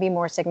sometimes can be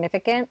more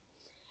significant.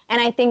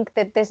 And I think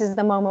that this is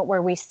the moment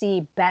where we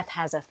see Beth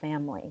has a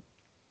family.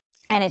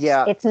 And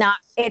it's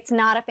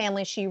not a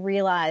family she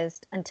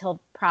realized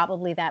until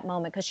probably that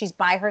moment because she's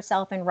by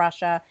herself in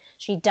Russia.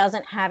 She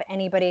doesn't have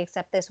anybody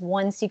except this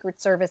one Secret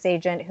Service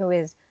agent who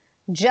is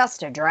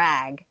just a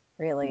drag,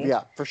 really.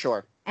 Yeah, for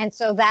sure. And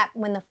so that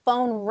when the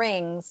phone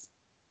rings,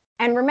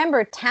 and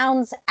remember,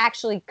 Towns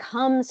actually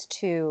comes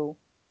to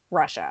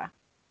Russia.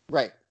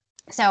 Right.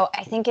 So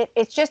I think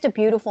it's just a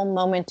beautiful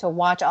moment to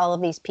watch all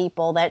of these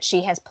people that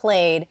she has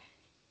played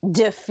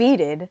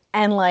defeated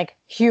and like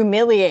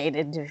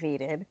humiliated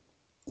defeated.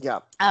 Yeah.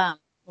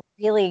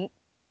 Really,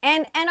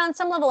 and on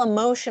some level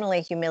emotionally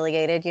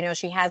humiliated. You know,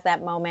 she has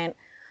that moment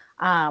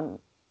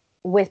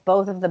with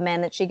both of the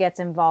men that she gets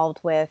involved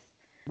with.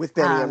 With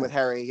Benny and with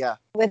Harry, yeah.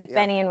 With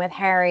Benny and with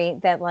Harry,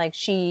 that like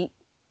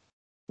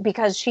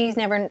because she's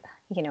never,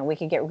 you know, we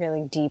could get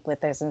really deep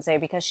with this and say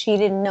because she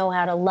didn't know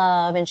how to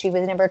love and she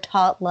was never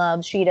taught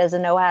love, she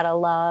doesn't know how to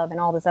love and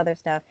all this other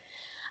stuff.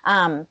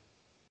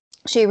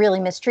 She really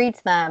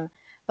mistreats them,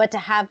 but to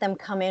have them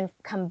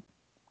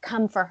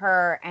come for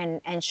her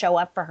and show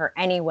up for her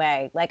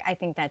anyway, like I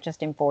think that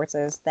just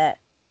enforces that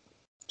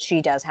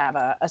she does have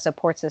a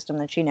support system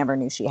that she never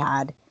knew she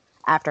had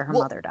after her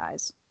mother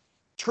dies.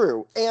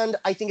 True. And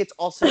I think it's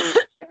also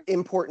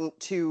important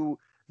too,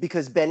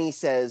 because Benny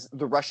says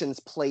the Russians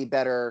play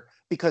better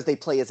because they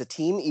play as a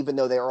team, even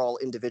though they're all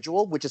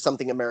individual, which is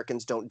something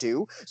Americans don't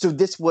do. So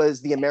this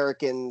was the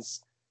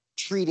Americans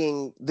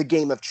treating the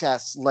game of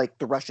chess like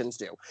the Russians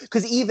do.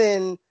 Because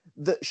even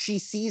she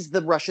sees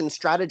the Russians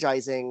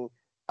strategizing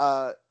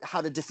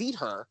how to defeat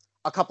her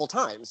a couple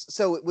times.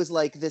 So it was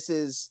like, this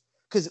is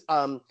because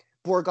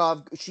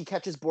Borgov, she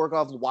catches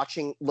Borgov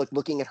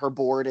looking at her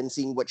board and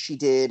seeing what she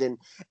did, and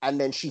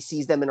then she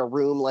sees them in a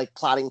room like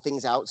plotting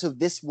things out. So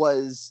this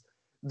was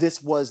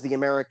the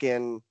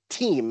American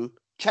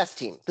chess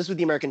team. This was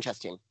the American chess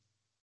team.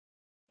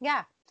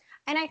 Yeah.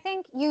 And I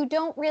think you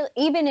don't really,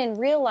 even in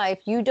real life,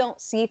 you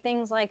don't see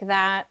things like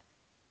that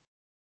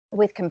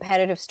with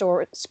competitive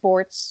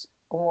sports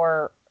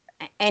or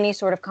any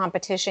sort of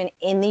competition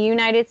in the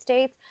United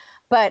States.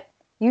 But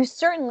you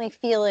certainly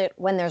feel it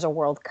when there's a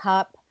World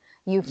Cup.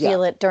 You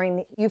feel it during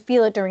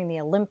the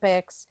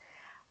Olympics.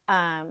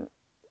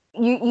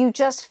 You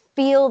just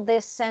feel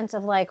this sense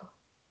of like,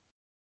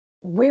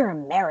 we're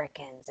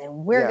Americans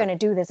and we're going to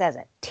do this as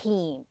a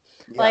team.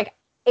 Yeah. Like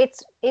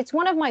it's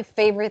one of my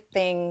favorite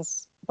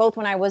things, both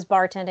when I was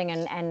bartending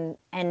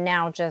and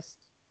now just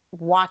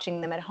watching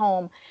them at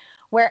home,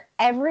 where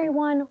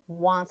everyone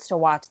wants to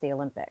watch the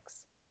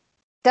Olympics.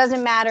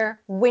 Doesn't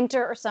matter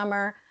winter or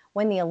summer,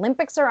 when the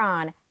Olympics are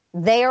on,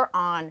 they are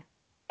on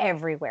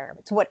everywhere.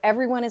 It's what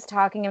everyone is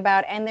talking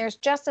about, and there's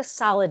just a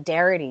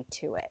solidarity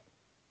to it.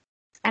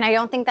 And I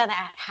don't think that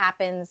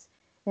happens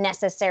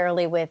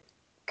necessarily with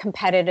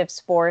competitive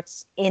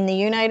sports in the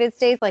United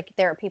States. Like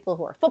there are people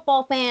who are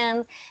football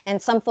fans,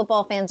 and some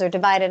football fans are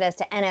divided as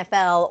to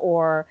NFL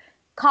or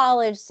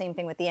college, same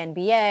thing with the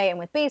NBA and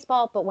with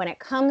baseball. But when it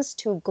comes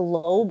to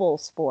global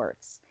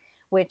sports,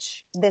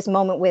 which this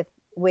moment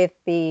with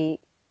the,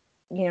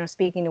 you know,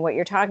 speaking to what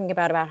you're talking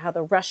about how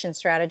the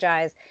Russians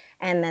strategize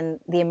and then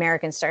the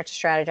Americans start to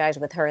strategize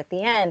with her at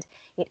the end,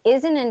 it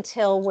isn't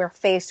until we're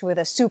faced with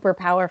a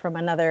superpower from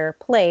another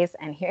place,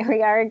 and here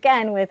we are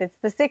again with it's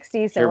the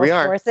 60s, so of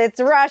course it's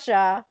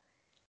Russia.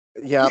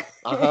 Yep,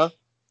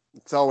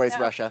 It's always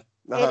Russia.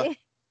 I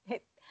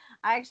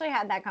actually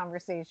had that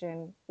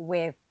conversation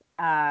with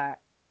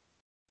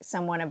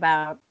someone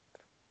about,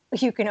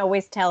 you can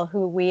always tell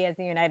who we as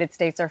the United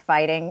States are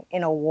fighting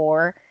in a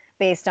war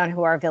based on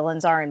who our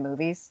villains are in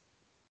movies.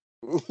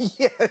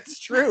 Yeah, it's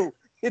true.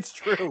 It's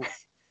true.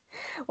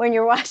 When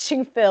you're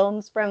watching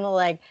films from the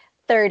like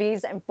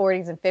 30s and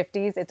 40s and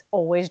 50s, it's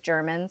always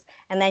Germans.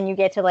 And then you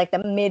get to like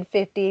the mid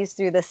 50s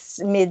through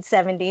the mid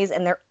 70s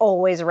and they're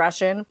always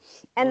Russian.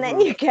 And then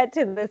you get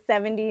to the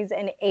 70s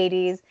and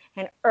 80s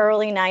and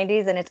early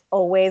 90s and it's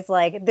always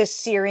like the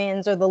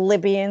Syrians or the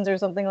Libyans or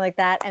something like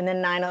that. And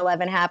then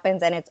 9/11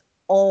 happens and it's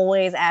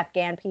always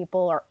Afghan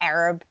people or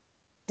Arab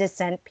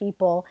descent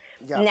people.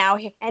 Yeah.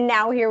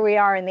 Now here we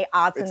are in the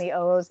aughts and the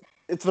O's.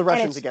 It's the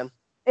Russians again.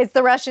 It's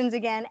the Russians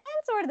again,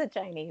 and sort of the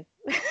Chinese.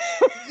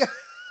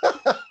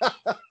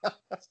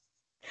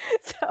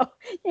 So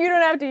you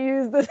don't have to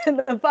use this in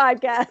the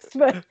podcast,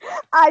 but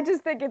I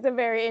just think it's a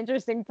very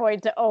interesting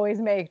point to always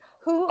make.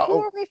 Who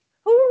are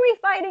we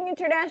fighting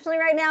internationally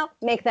right now?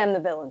 Make them the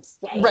villains.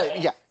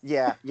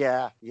 Yeah.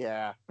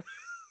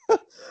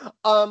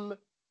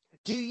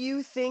 Do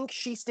you think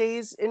she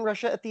stays in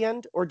Russia at the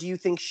end, or do you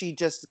think she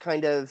just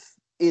kind of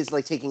is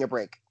like taking a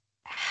break?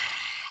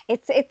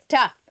 It's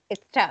tough.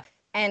 It's tough.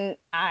 And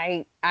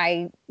I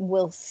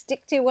will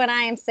stick to what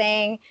I am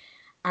saying,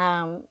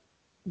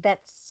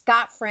 that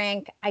Scott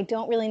Frank, I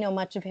don't really know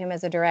much of him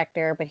as a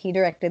director, but he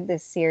directed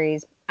this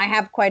series. I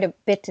have quite a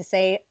bit to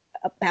say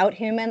about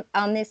him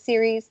on this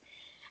series,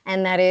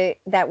 and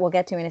that we'll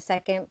get to in a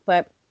second.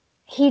 But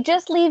he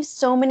just leaves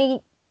so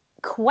many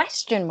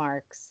question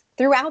marks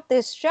throughout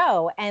this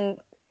show. And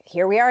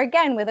here we are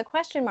again with a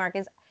question mark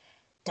is,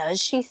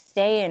 does she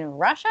stay in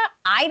Russia?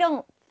 I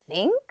don't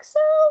think so.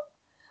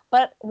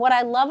 But what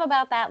I love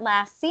about that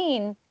last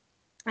scene,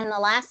 and the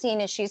last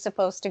scene is she's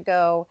supposed to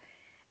go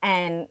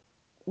and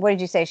what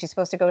did you say? She's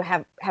supposed to go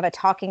have a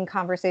talking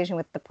conversation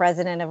with the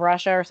president of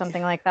Russia or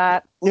something like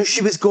that? No,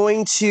 she was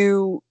going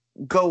to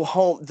go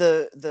home.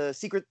 The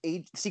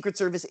Secret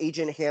Service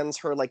agent hands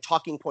her like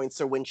talking points.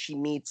 So when she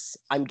meets,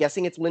 I'm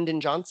guessing it's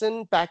Lyndon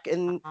Johnson back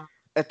in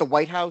at the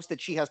White House, that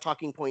she has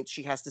talking points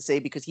she has to say,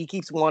 because he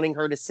keeps wanting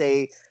her to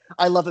say,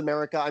 "I love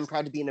America. I'm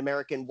proud to be an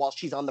American," while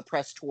she's on the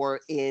press tour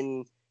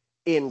in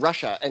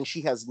Russia, and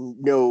she does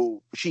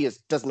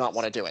not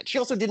want to do it. She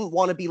also didn't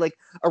want to be like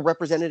a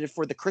representative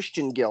for the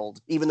Christian Guild,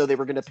 even though they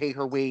were going to pay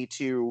her way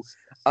to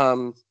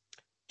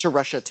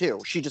Russia too.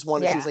 She just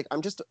wanted. Yeah. She was like, I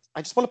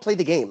just want to play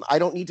the game. I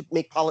don't need to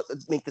make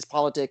this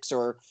politics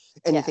or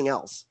anything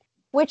else.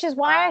 Which is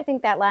why I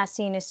think that last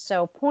scene is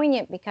so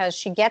poignant, because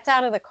she gets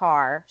out of the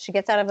car. She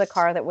gets out of the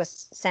car that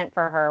was sent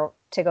for her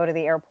to go to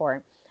the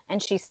airport,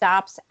 and she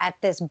stops at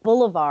this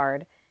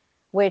boulevard,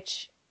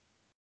 which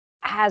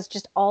has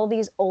just all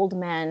these old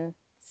men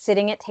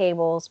sitting at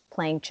tables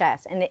playing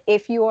chess. And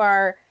if you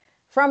are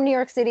from New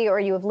York City or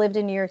you have lived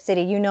in New York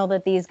City, you know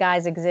that these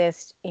guys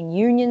exist in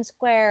Union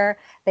Square.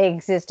 They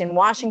exist in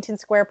Washington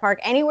Square Park.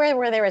 Anywhere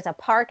where there is a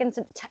park in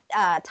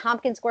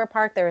Tompkins Square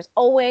Park, there is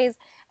always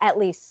at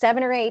least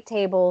 7 or 8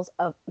 tables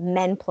of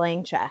men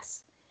playing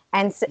chess,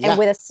 and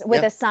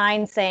with a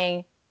sign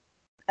saying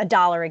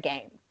 $1 a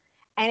game.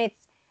 And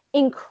it's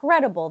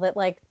incredible that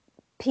like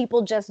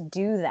people just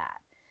do that.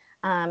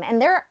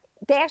 And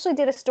they actually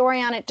did a story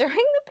on it during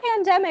the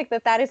pandemic,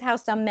 that is how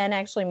some men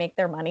actually make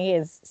their money,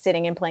 is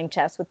sitting and playing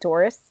chess with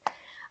tourists.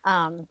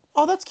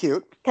 Oh, that's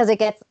cute. Because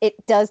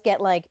it does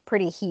get like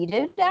pretty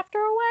heated after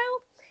a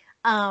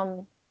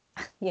while.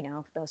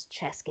 Those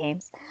chess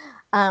games.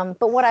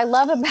 But what I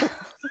love about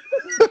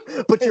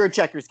but you're a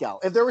checkers gal.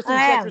 If there were some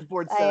checkers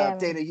boards set up,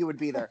 Dana, you would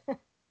be there.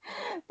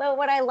 But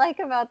what I like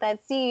about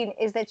that scene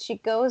is that she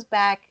goes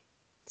back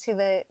to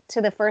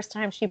the first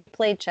time she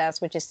played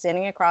chess, which is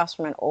sitting across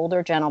from an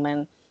older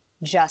gentleman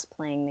just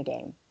playing the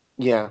game.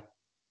 Yeah.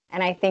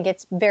 And I think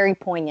it's very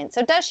poignant.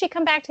 So does she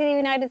come back to the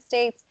United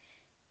States?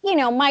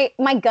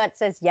 My gut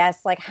says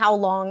yes. Like how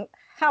long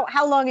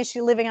is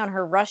she living on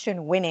her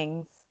Russian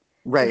winnings?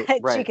 Right.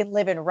 She can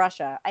live in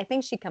Russia. I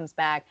think she comes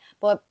back,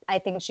 but I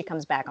think she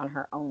comes back on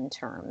her own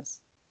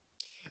terms.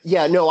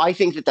 Yeah, no, I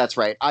think that's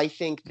right. I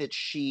think that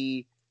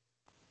she,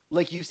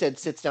 like you said,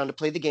 sits down to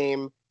play the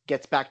game,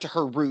 gets back to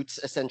her roots,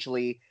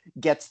 essentially,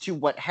 gets to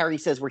what Harry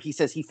says, where he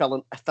says he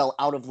fell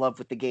out of love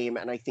with the game.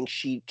 And I think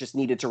she just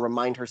needed to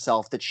remind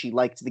herself that she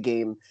liked the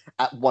game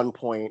at one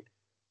point,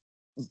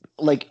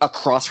 like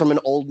across from an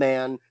old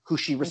man who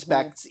she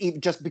respects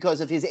just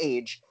because of his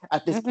age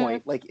at this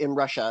point, like in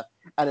Russia.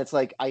 And it's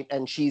like,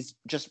 and she's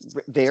just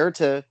there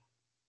to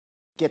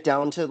get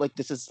down to like,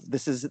 this is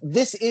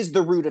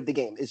the root of the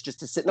game, is just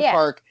to sit in a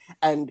park,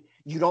 and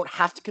you don't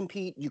have to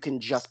compete. You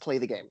can just play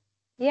the game.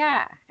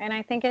 Yeah. And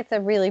I think it's a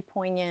really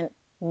poignant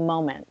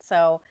moment.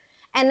 So,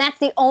 and that's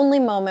the only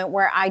moment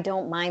where I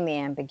don't mind the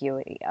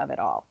ambiguity of it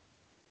all.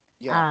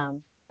 Yeah.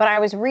 But I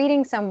was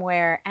reading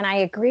somewhere, and I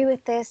agree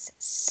with this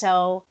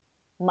so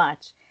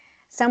much.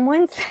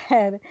 Someone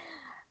said,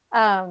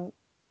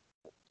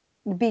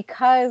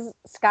 because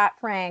Scott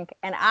Frank,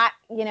 and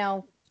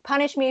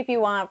punish me if you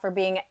want for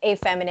being a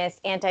feminist,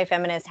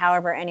 anti-feminist,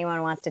 however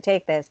anyone wants to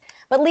take this,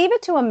 but leave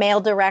it to a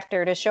male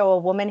director to show a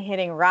woman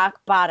hitting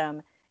rock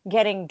bottom,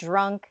 getting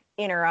drunk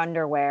in her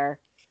underwear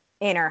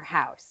in her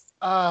house.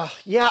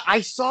 Yeah,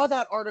 I saw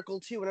that article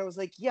too, and I was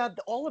like, yeah,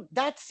 all of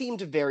that seemed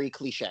very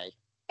cliche.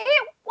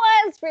 It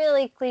was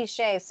really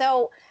cliche.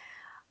 So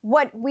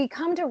what we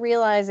come to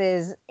realize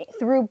is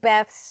through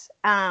Beth's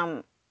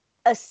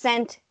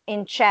ascent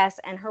in chess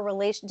and her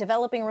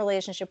developing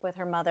relationship with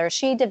her mother,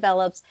 she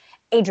develops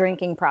a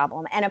drinking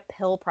problem and a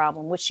pill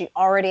problem, which she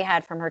already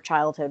had from her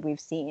childhood, we've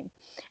seen.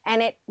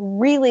 And it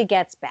really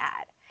gets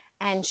bad.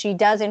 And she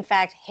does, in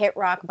fact, hit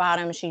rock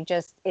bottom.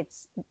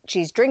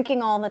 She's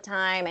drinking all the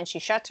time, and she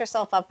shuts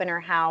herself up in her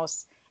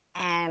house,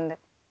 and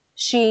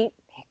she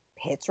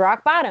hits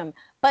rock bottom.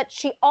 But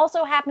she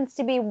also happens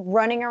to be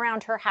running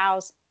around her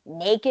house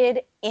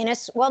naked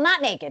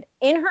not naked,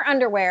 in her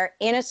underwear,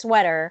 in a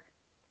sweater,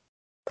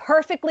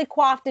 perfectly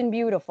coiffed and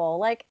beautiful.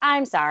 Like,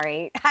 I'm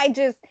sorry.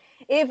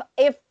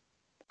 If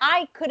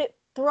I could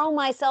throw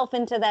myself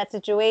into that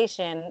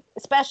situation,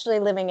 especially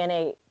living in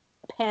a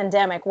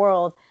pandemic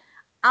world,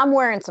 I'm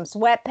wearing some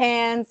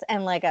sweatpants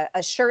and like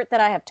a shirt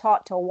that I have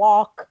taught to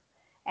walk,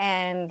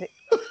 and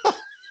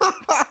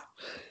I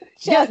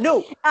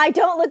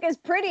don't look as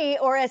pretty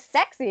or as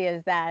sexy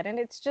as that. And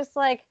it's just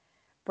like,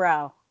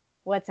 bro,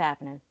 what's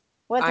happening?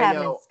 What's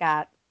happening,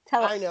 Scott?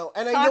 Talk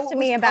to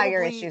me about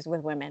your issues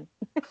with women.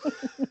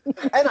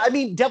 And I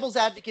mean, devil's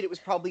advocate, it was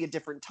probably a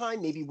different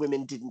time. Maybe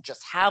women didn't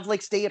just have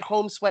like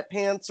stay-at-home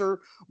sweatpants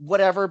or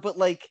whatever, but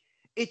like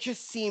it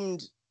just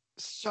seemed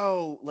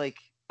so like,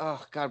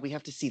 oh God, we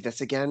have to see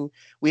this again.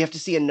 We have to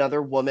see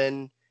another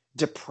woman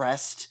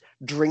depressed,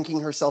 drinking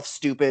herself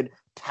stupid,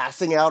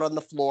 passing out on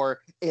the floor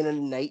in a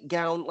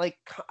nightgown. Like,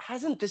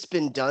 hasn't this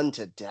been done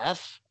to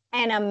death?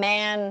 And a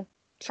man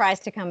tries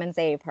to come and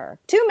save her.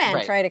 2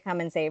 men try to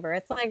come and save her.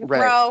 It's like,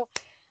 bro,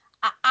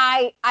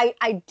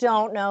 I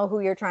don't know who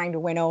you're trying to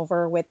win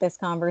over with this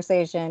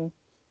conversation,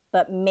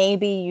 but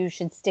maybe you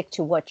should stick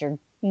to what you're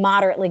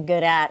moderately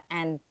good at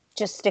and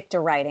just stick to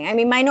writing. I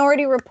mean,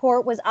 Minority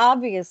Report was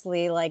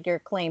obviously like your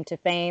claim to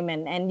fame,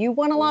 and you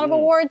won a lot of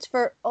awards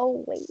for.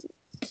 Oh wait.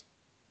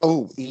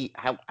 Oh,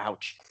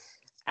 ouch,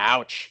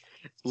 ouch.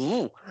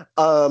 Ooh.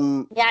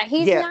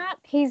 Yeah, not.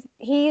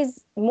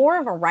 He's more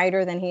of a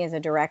writer than he is a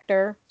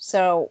director.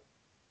 So,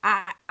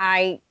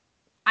 I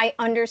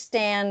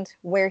understand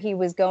where he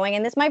was going,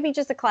 and this might be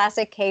just a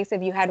classic case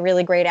of you had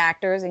really great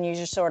actors and you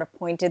just sort of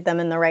pointed them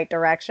in the right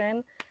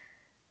direction.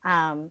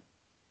 But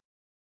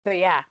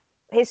yeah,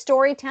 his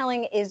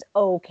storytelling is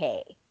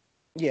okay.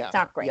 Yeah, it's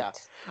not great.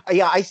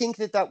 Yeah, I think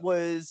that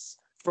was,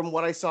 from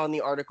what I saw in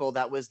the article,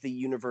 that was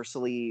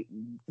universally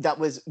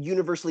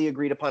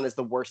agreed upon as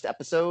the worst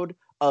episode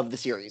of the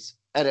series,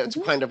 and it's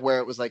kind of where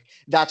it was like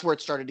that's where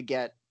it started to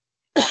get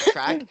off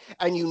track,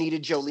 and you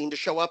needed Jolene to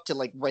show up to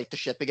like right the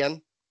ship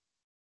again.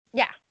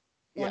 Yeah,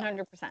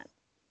 100%.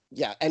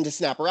 Yeah, and to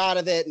snap her out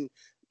of it and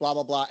blah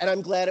blah blah. And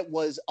I'm glad it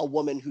was a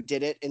woman who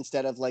did it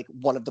instead of like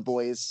one of the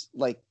boys.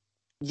 Like,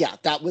 yeah,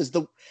 that was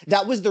the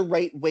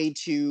right way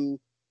to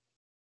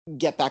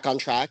get back on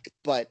track,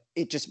 but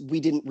we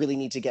didn't really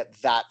need to get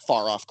that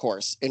far off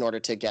course in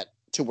order to get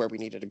to where we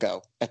needed to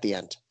go at the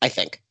end, I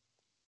think.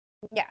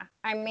 Yeah,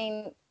 I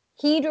mean,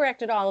 he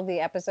directed all of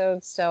the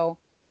episodes, so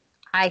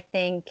I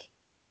think,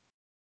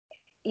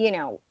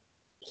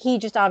 he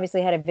just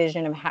obviously had a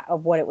vision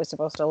of what it was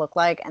supposed to look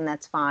like, and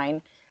that's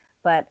fine.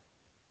 But,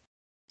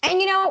 and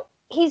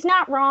he's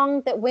not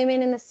wrong that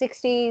women in the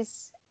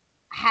 60s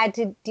had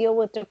to deal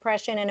with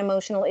depression and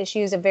emotional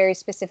issues a very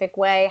specific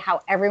way.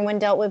 How everyone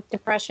dealt with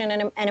depression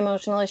and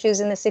emotional issues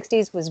in the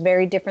 60s was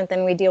very different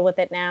than we deal with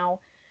it now.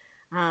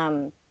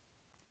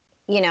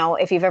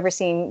 If you've ever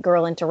seen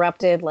Girl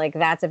Interrupted, like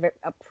that's a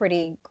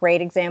pretty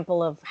great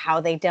example of how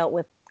they dealt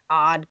with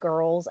odd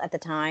girls at the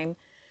time.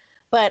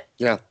 But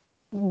yeah,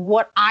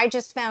 what I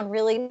just found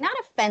really not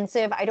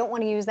offensive, I don't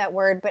want to use that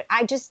word, but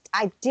I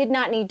did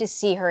not need to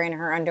see her in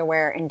her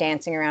underwear and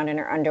dancing around in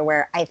her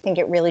underwear. I think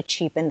it really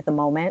cheapened the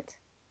moment.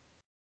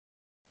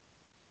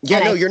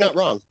 Yeah, and you're not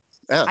wrong.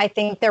 Yeah. I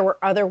think there were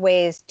other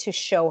ways to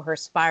show her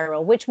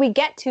spiral, which we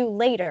get to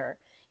later.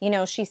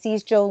 She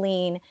sees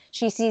Jolene,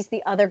 she sees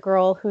the other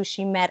girl who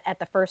she met at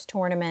the first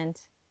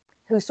tournament,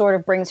 who sort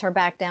of brings her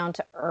back down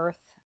to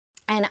earth.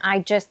 And I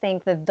just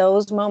think that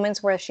those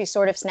moments where she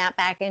sort of snapped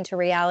back into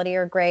reality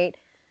are great.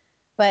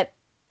 But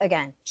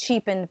again,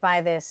 cheapened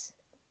by this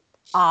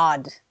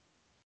odd,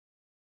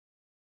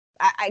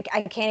 I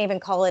can't even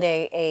call it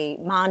a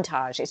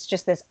montage. It's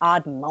just this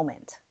odd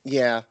moment.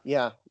 Yeah.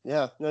 No,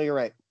 you're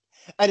right.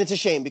 And it's a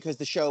shame because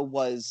the show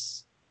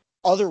was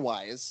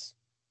otherwise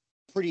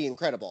pretty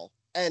incredible.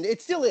 And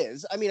it still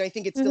is. I mean, I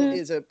think it still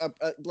is a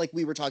like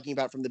we were talking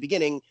about from the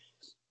beginning,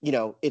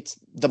 it's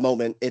the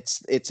moment, it's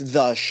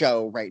the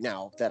show right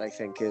now that I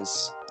think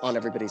is on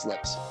everybody's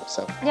lips.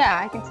 So yeah,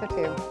 I think so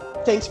too.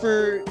 Thanks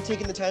for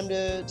taking the time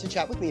to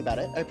chat with me about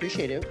it. I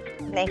appreciate it.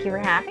 Thank you for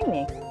having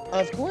me.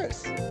 Of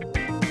course.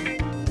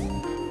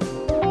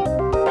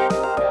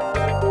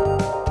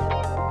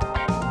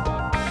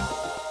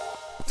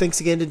 Thanks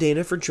again to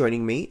Dana for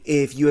joining me.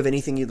 If you have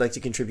anything you'd like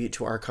to contribute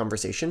to our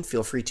conversation,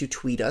 feel free to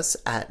tweet us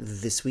at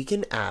This Week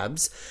in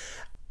Abs.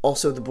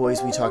 Also, the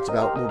boys we talked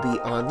about will be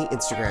on the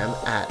Instagram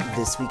at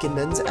This Week in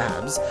Men's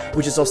Abs,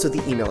 which is also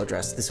the email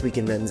address,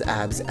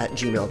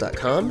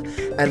 thisweekinmensabs@gmail.com,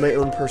 and my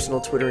own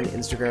personal Twitter and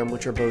Instagram,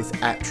 which are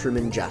both at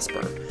Truman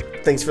Jasper.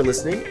 Thanks for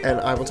listening,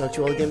 and I will talk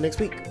to you all again next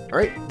week. All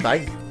right,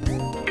 bye.